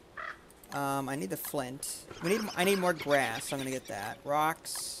 I need the flint. I need more grass, so I'm gonna get that.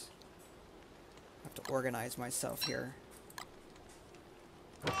 Rocks. I have to organize myself here.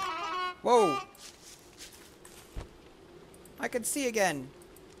 Whoa! I can see again.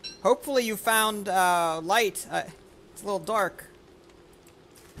 Hopefully you found light. It's a little dark.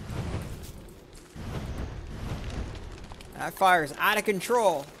 That fire's out of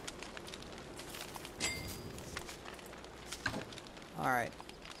control. Alright.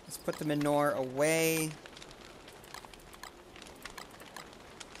 Let's put the manure away.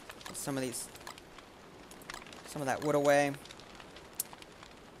 Put some of that wood away.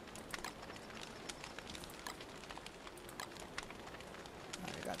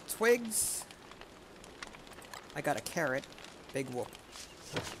 I got twigs. I got a carrot. Big whoop.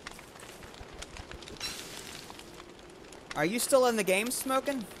 Are you still in the game,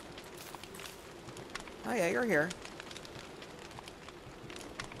 Smokin'? Oh yeah, you're here.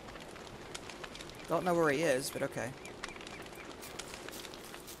 Don't know where he is, but okay.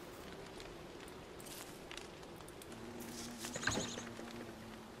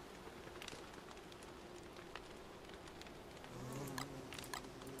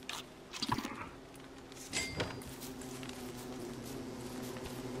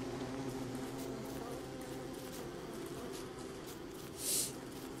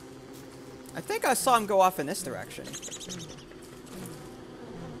 I think I saw him go off in this direction.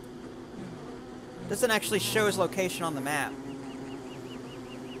 Doesn't actually show his location on the map.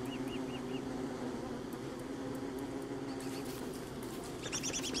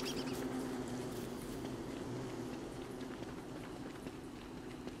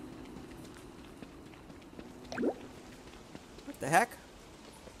 The heck?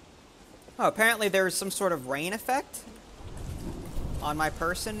 Oh, apparently there's some sort of rain effect on my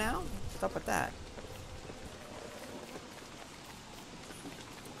person now? What's up with that?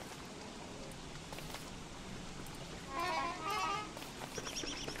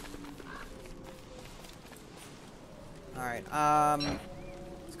 Alright,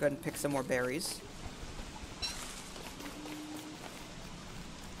 let's go ahead and pick some more berries.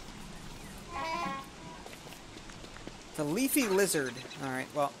 The leafy lizard. Alright,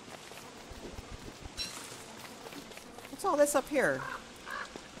 well. What's all this up here?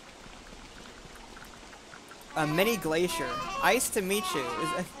 A mini glacier. Ice to meet you.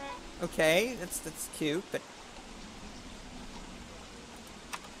 Is okay, that's cute, but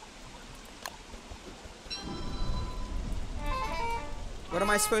what am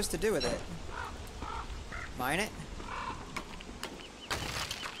I supposed to do with it? Mine it?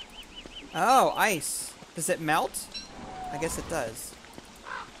 Oh, ice. Does it melt? I guess it does.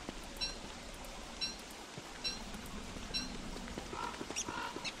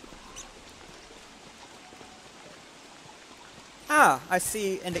 Ah, I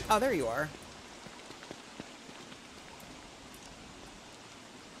see. And oh, there you are.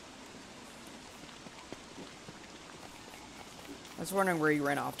 I was wondering where you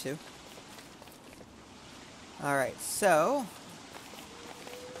ran off to. Alright, so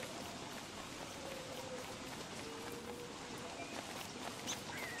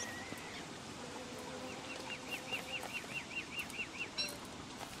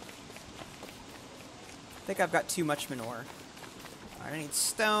I think I've got too much manure. Alright, I need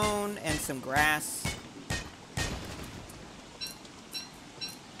stone and some grass.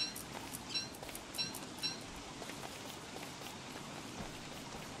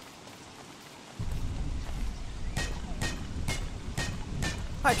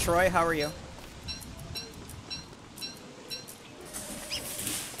 Hi Troy, how are you?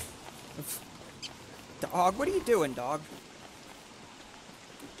 Dog, what are you doing, dog?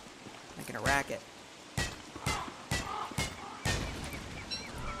 Making a racket.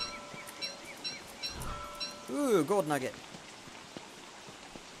 Ooh, gold nugget.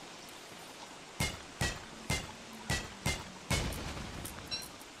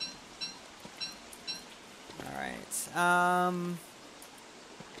 Alright,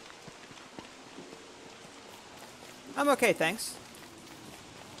 I'm okay, thanks.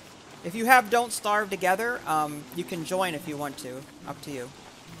 If you have Don't Starve together, you can join if you want to. Up to you.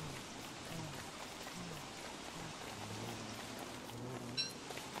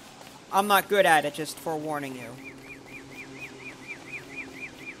 I'm not good at it, just forewarning you.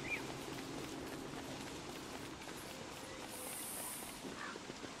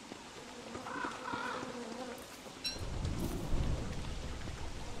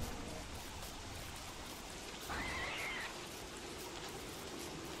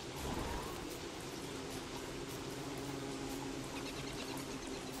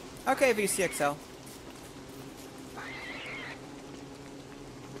 Okay, VCXL.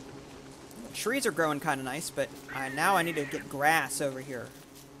 Trees are growing kind of nice, but now I need to get grass over here.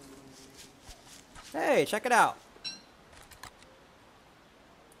 Hey, check it out.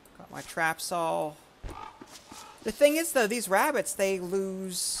 Got my trap saw. The thing is, though, these rabbits, they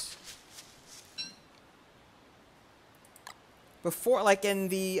lose... Before, like in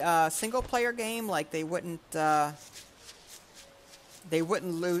the single-player game, like they wouldn't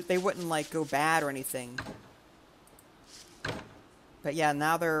lose, they wouldn't like go bad or anything. But yeah,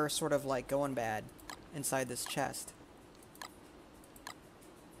 now they're sort of like going bad inside this chest.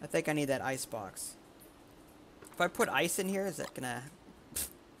 I think I need that ice box. If I put ice in here, is that gonna...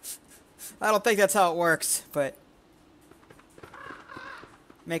 I don't think that's how it works, but...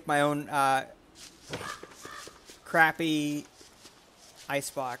 Make my own crappy ice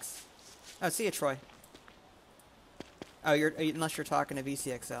box. Oh, see you, Troy. Oh, unless you're talking to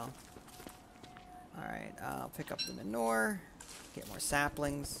VCXL. Alright, I'll pick up the manure. Get more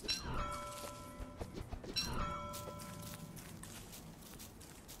saplings.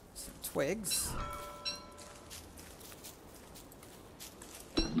 Some twigs.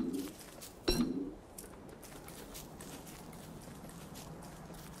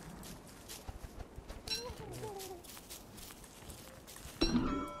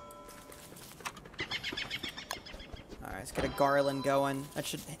 Alright, let's get a garland going. That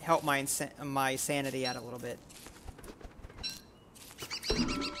should help my sanity out a little bit.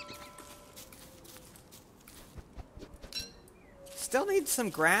 Still need some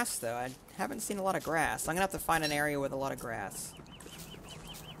grass, though. I haven't seen a lot of grass. I'm gonna have to find an area with a lot of grass.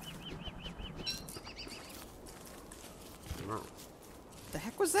 The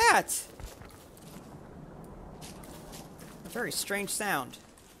heck was that? very strange sound.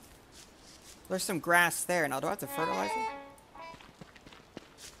 There's some grass there. Now, do I have to fertilize it?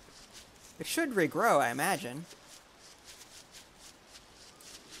 It should regrow, I imagine.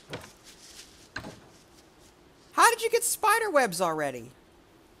 How did you get spider webs already?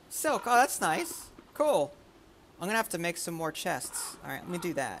 Silk. Oh, that's nice. Cool. I'm gonna have to make some more chests. Alright, let me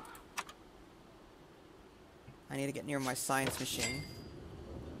do that. I need to get near my science machine.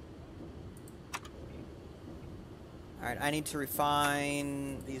 Alright, I need to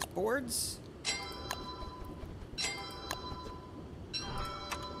refine these boards.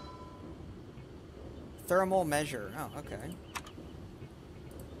 Thermal measure. Oh, okay.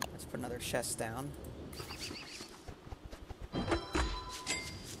 Let's put another chest down.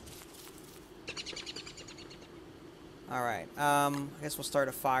 Alright, I guess we'll start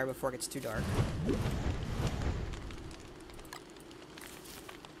a fire before it gets too dark.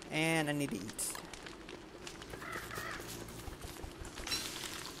 And I need to eat.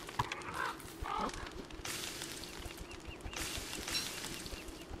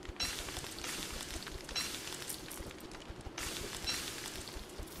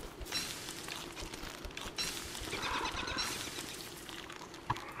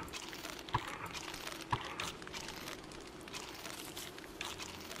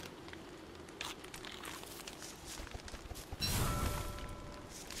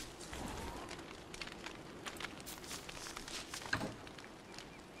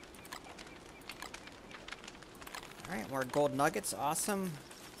 Alright, more gold nuggets, awesome.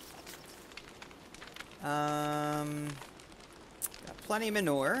 Got plenty of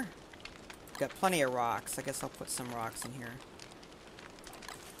manure. Got plenty of rocks. I guess I'll put some rocks in here.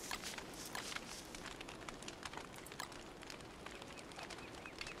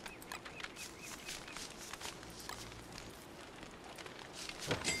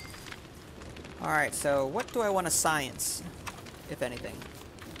 Alright, so what do I want to science, if anything?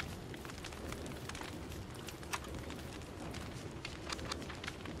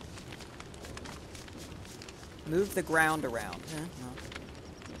 Move the ground around. No.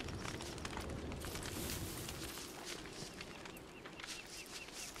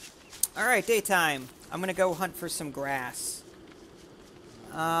 Alright, daytime. I'm gonna go hunt for some grass.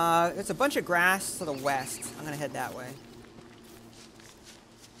 There's a bunch of grass to the west. I'm gonna head that way.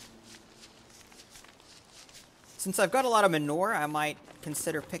 Since I've got a lot of manure, I might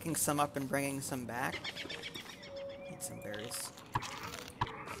consider picking some up and bringing some back. Need some berries.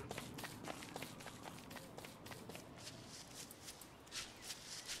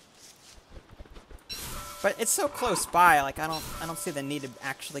 But it's so close by, like I don't see the need to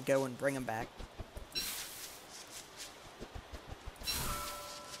actually go and bring them back.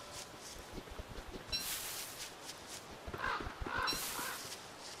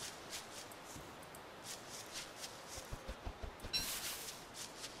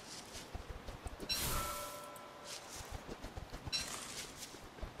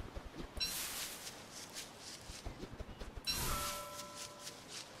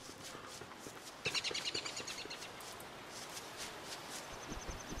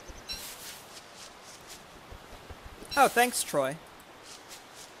 Oh, thanks, Troy.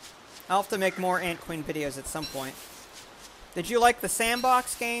 I'll have to make more Ant Queen videos at some point. Did you like the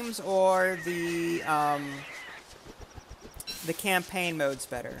sandbox games or the campaign modes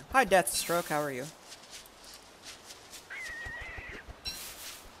better? Hi, Deathstroke, how are you?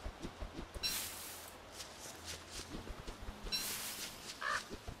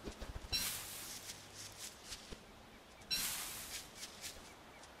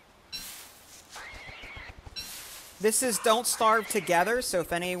 This is Don't Starve Together, so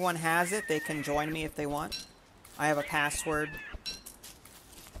if anyone has it, they can join me if they want. I have a password.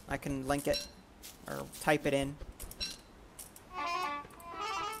 I can link it, or type it in.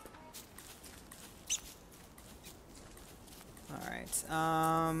 Alright,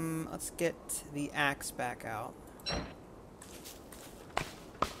 let's get the axe back out.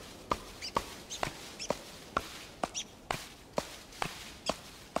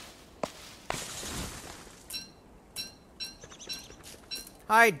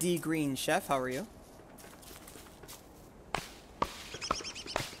 Hi, D Green Chef. How are you?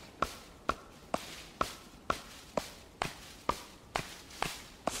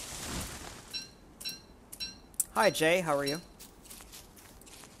 Hi, Jay. How are you?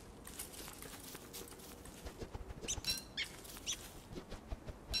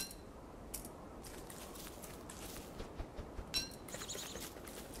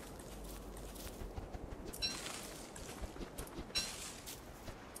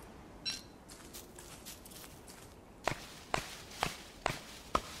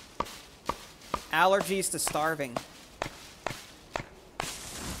 Allergies to starving.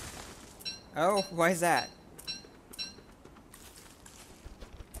 Oh, why is that?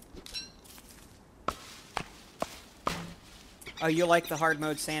 Oh, you like the hard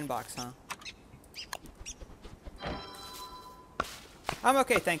mode sandbox, huh? I'm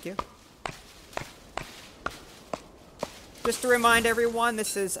okay, thank you. Just to remind everyone,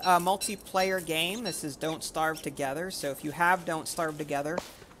 this is a multiplayer game. This is Don't Starve Together. So if you have Don't Starve Together,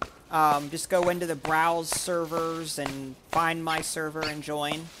 just go into the browse servers and find my server and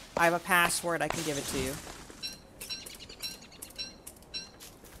join. I have a password, I can give it to you.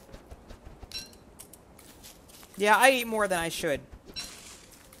 Yeah, I eat more than I should,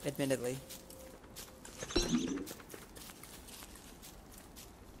 admittedly.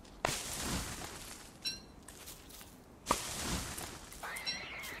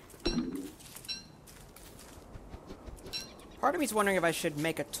 Part of me's wondering if I should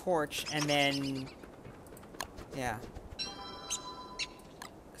make a torch and then... Yeah.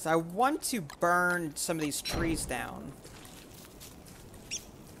 Because I want to burn some of these trees down.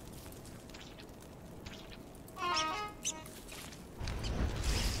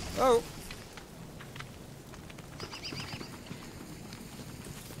 Oh!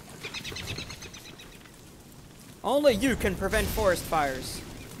 Only you can prevent forest fires.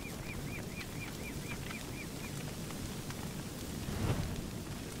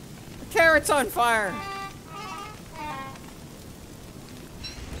 The carrot's on fire!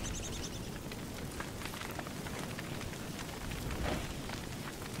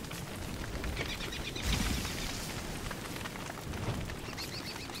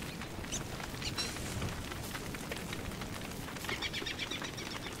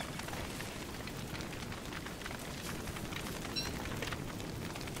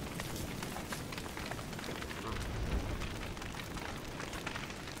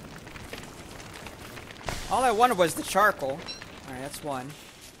 All I wanted was the charcoal. Alright, that's one.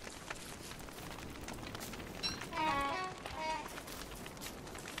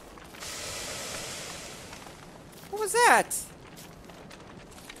 What was that?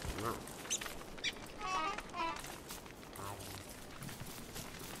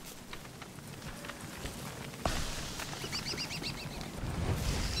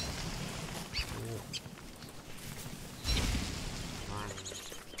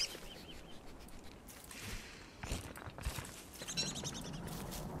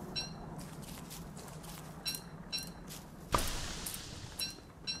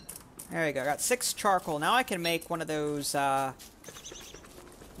 There you go, got 6 charcoal. Now I can make one of those,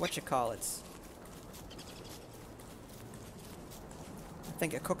 whatchamacallits. I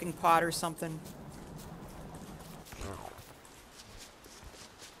think a cooking pot or something.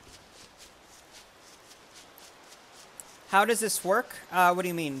 How does this work? What do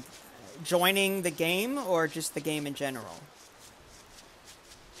you mean? Joining the game or just the game in general?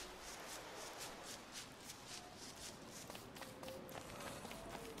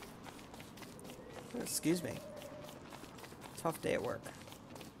 Excuse me. Tough day at work.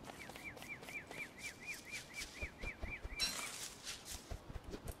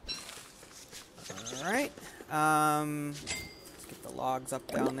 Alright. Let's get the logs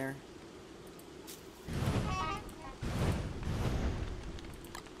up down there.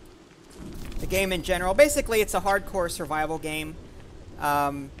 The game in general. Basically, it's a hardcore survival game.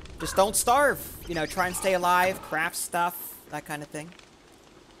 Just don't starve. You know, try and stay alive, craft stuff, that kind of thing.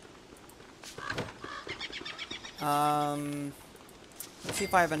 Let's see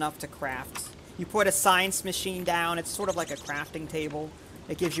if I have enough to craft. You put a science machine down. It's sort of like a crafting table.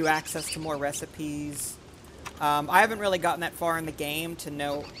 It gives you access to more recipes. I haven't really gotten that far in the game to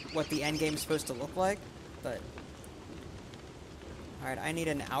know what the end game is supposed to look like, but... Alright, I need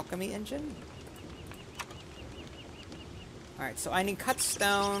an alchemy engine. Alright, so I need cut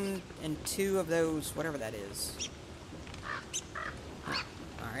stone and 2 of those, whatever that is.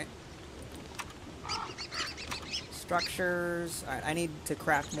 Alright. Structures. Alright, I need to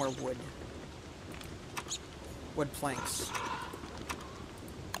craft more wood. Wood planks.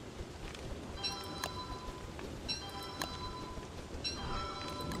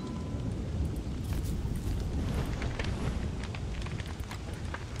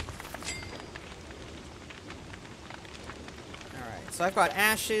 Alright, so I've got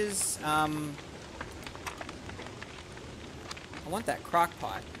ashes. I want that crock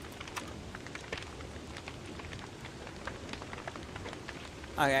pot.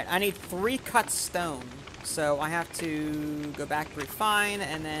 Okay, I need 3 cut stone, so I have to go back, refine,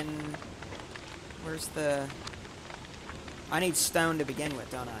 and then... Where's the... I need stone to begin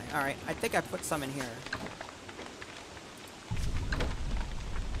with, don't I? Alright, I think I put some in here.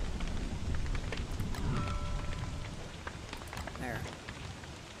 There.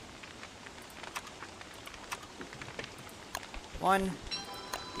 1,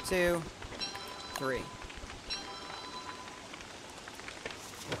 2, 3.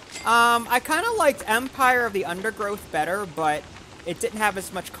 I kind of liked Empire of the Undergrowth better, but it didn't have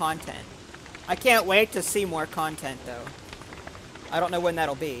as much content. I can't wait to see more content, though. I don't know when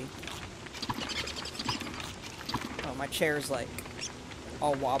that'll be. Oh, my chair's, like,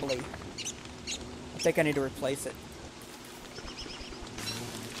 all wobbly. I think I need to replace it.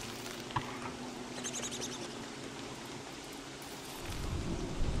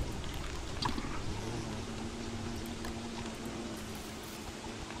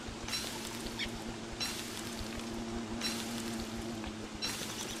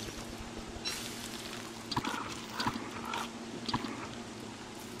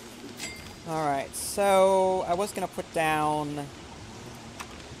 Alright, so I was going to put down...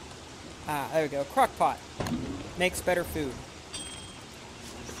 Ah, there we go. Crockpot. Makes better food.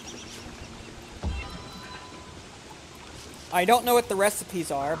 I don't know what the recipes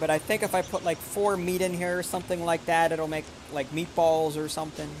are, but I think if I put like 4 meat in here or something like that, it'll make like meatballs or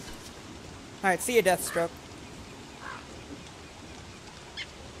something. Alright, see you, Deathstroke.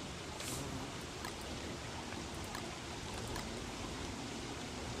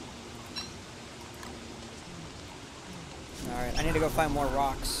 Alright, I need to go find more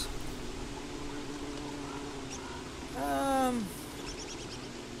rocks. I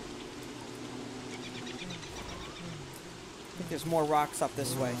think there's more rocks up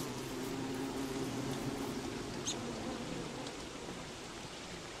this way.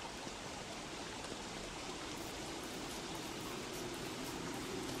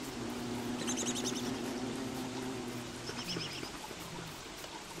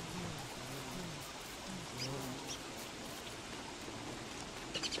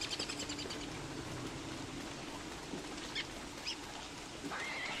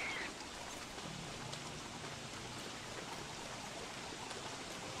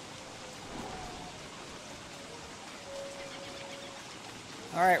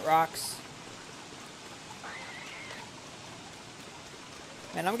 Alright, rocks.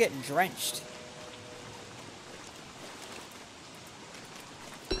 Man, I'm getting drenched.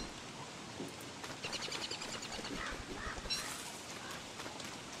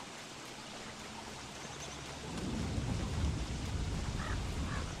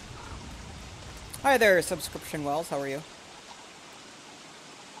 Hi there, subscription wells. How are you?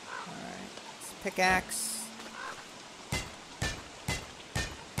 Alright, let's pickaxe.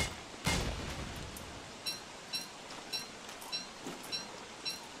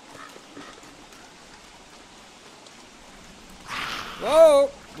 Whoa!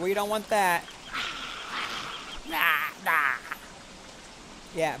 We don't want that. Nah.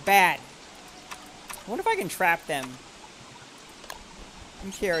 Yeah, bad. I wonder if I can trap them.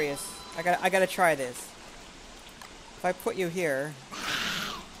 I'm curious. I gotta try this. If I put you here.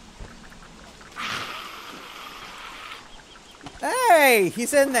 Hey!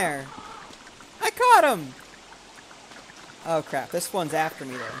 He's in there! I caught him! Oh crap, this one's after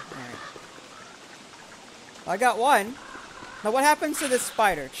me though. Alright. I got one. Now what happens to this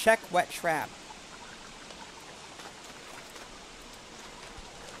spider? Check wet trap.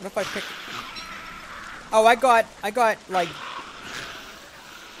 What if I pick... Oh, I got, like...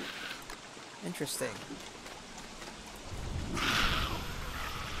 Interesting.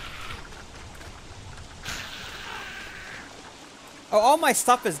 Oh, all my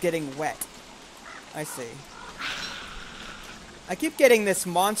stuff is getting wet. I see. I keep getting this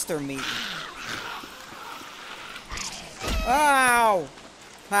monster meat. Ow!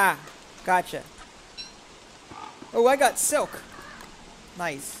 Ha! Gotcha. Oh, I got silk.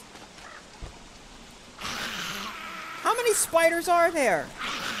 Nice. How many spiders are there?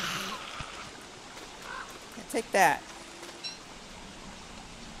 Take that.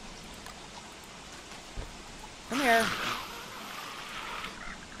 Come here.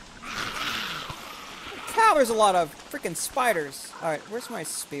 Cow, there's a lot of freaking spiders. Alright, where's my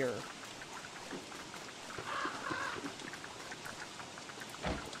spear?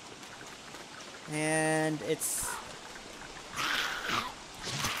 And it's...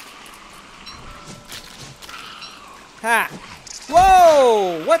 Ha!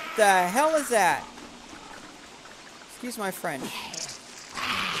 Whoa! What the hell is that? Excuse my French.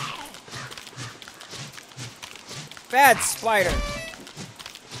 Bad spider.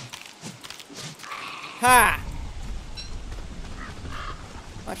 Ha!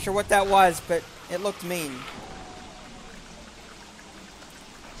 Not sure what that was, but it looked mean.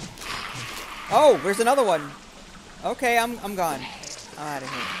 Oh, there's another one. Okay, I'm gone. I'm out of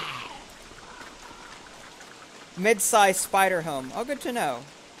here. Mid-sized spider home. Oh, good to know.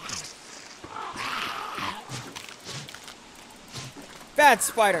 Bad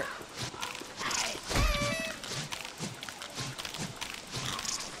spider.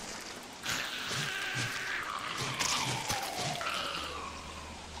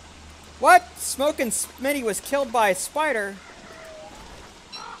 What? Smoking Smitty was killed by a spider?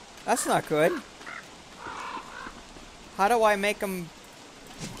 That's not good. How do I make him...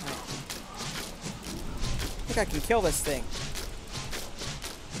 I think I can kill this thing.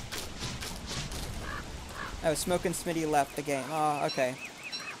 Oh, Smoking Smitty left the game. Oh, okay.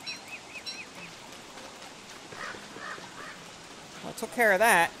 Well, I took care of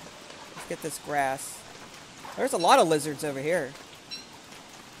that. Let's get this grass. There's a lot of lizards over here.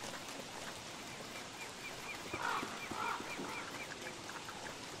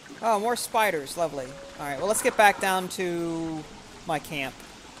 Oh, more spiders. Lovely. Alright, well, let's get back down to my camp.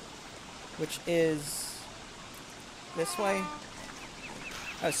 Which is... this way?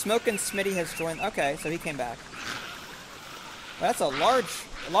 Oh, Smokin' Smitty has joined... okay, so he came back. Well, that's a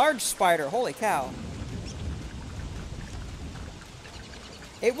large spider. Holy cow.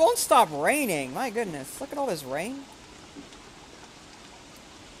 It won't stop raining. My goodness. Look at all this rain.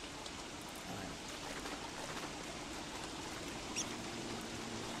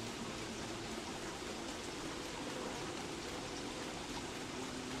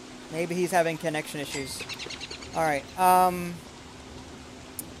 Maybe he's having connection issues. Alright,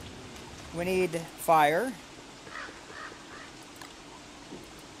 we need fire.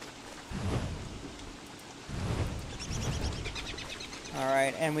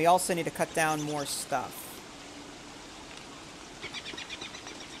 Alright, and we also need to cut down more stuff.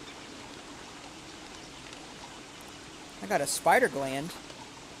 I got a spider gland.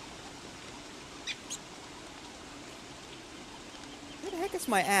 Where the heck is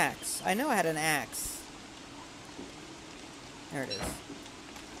my axe? I know I had an axe. There it is.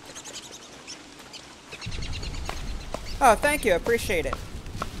 Oh, thank you. I appreciate it.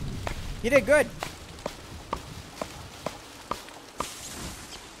 You did good.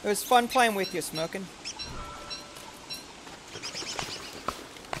 It was fun playing with you, Smokin'.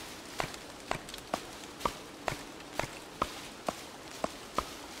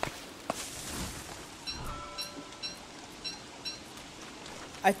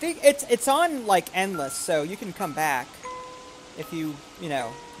 I think it's on like endless, so you can come back if you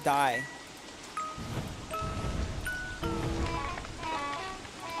know, die.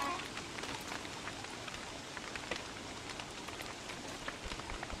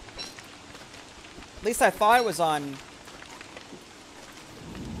 At least I thought it was on...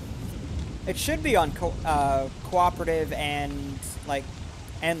 it should be on cooperative and, like,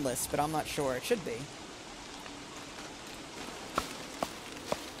 endless, but I'm not sure. It should be.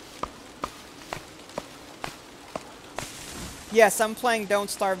 Yes, I'm playing Don't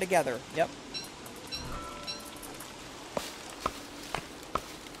Starve Together. Yep.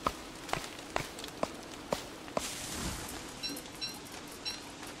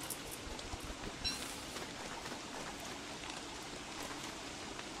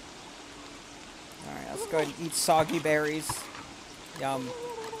 Go ahead and eat soggy berries. Yum.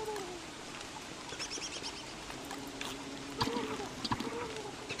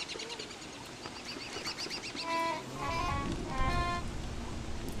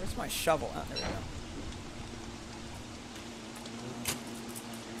 Where's my shovel? Oh, there we go.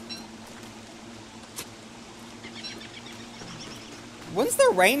 When's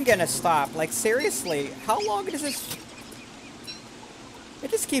the rain gonna stop? Like, seriously, how long does this...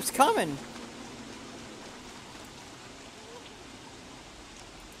 it just keeps coming.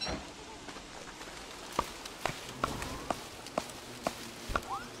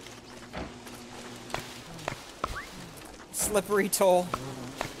 Slippery toll.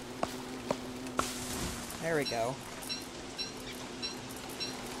 There we go.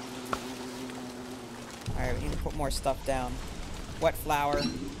 Alright, we need to put more stuff down. Wet flour.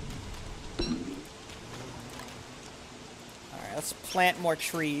 Alright, let's plant more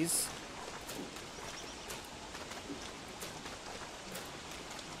trees.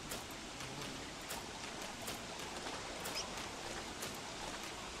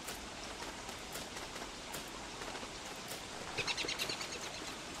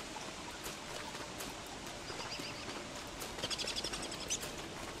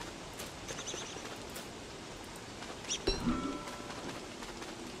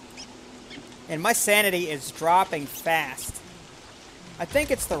 And my sanity is dropping fast. I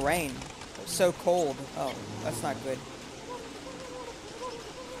think it's the rain. It's so cold. Oh, that's not good.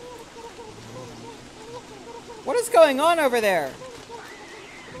 What is going on over there?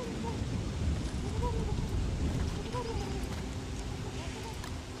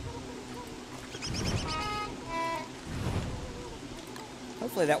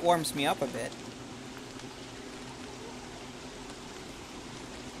 Hopefully that warms me up a bit.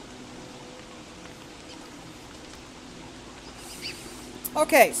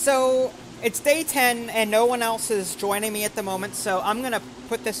 Okay, so it's day 10 and no one else is joining me at the moment, so I'm going to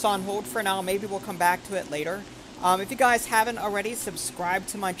put this on hold for now. Maybe we'll come back to it later. If you guys haven't already, subscribe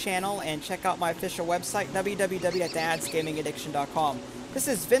to my channel and check out my official website, www.dadsgamingaddiction.com. This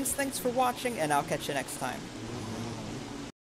is Vince, thanks for watching, and I'll catch you next time.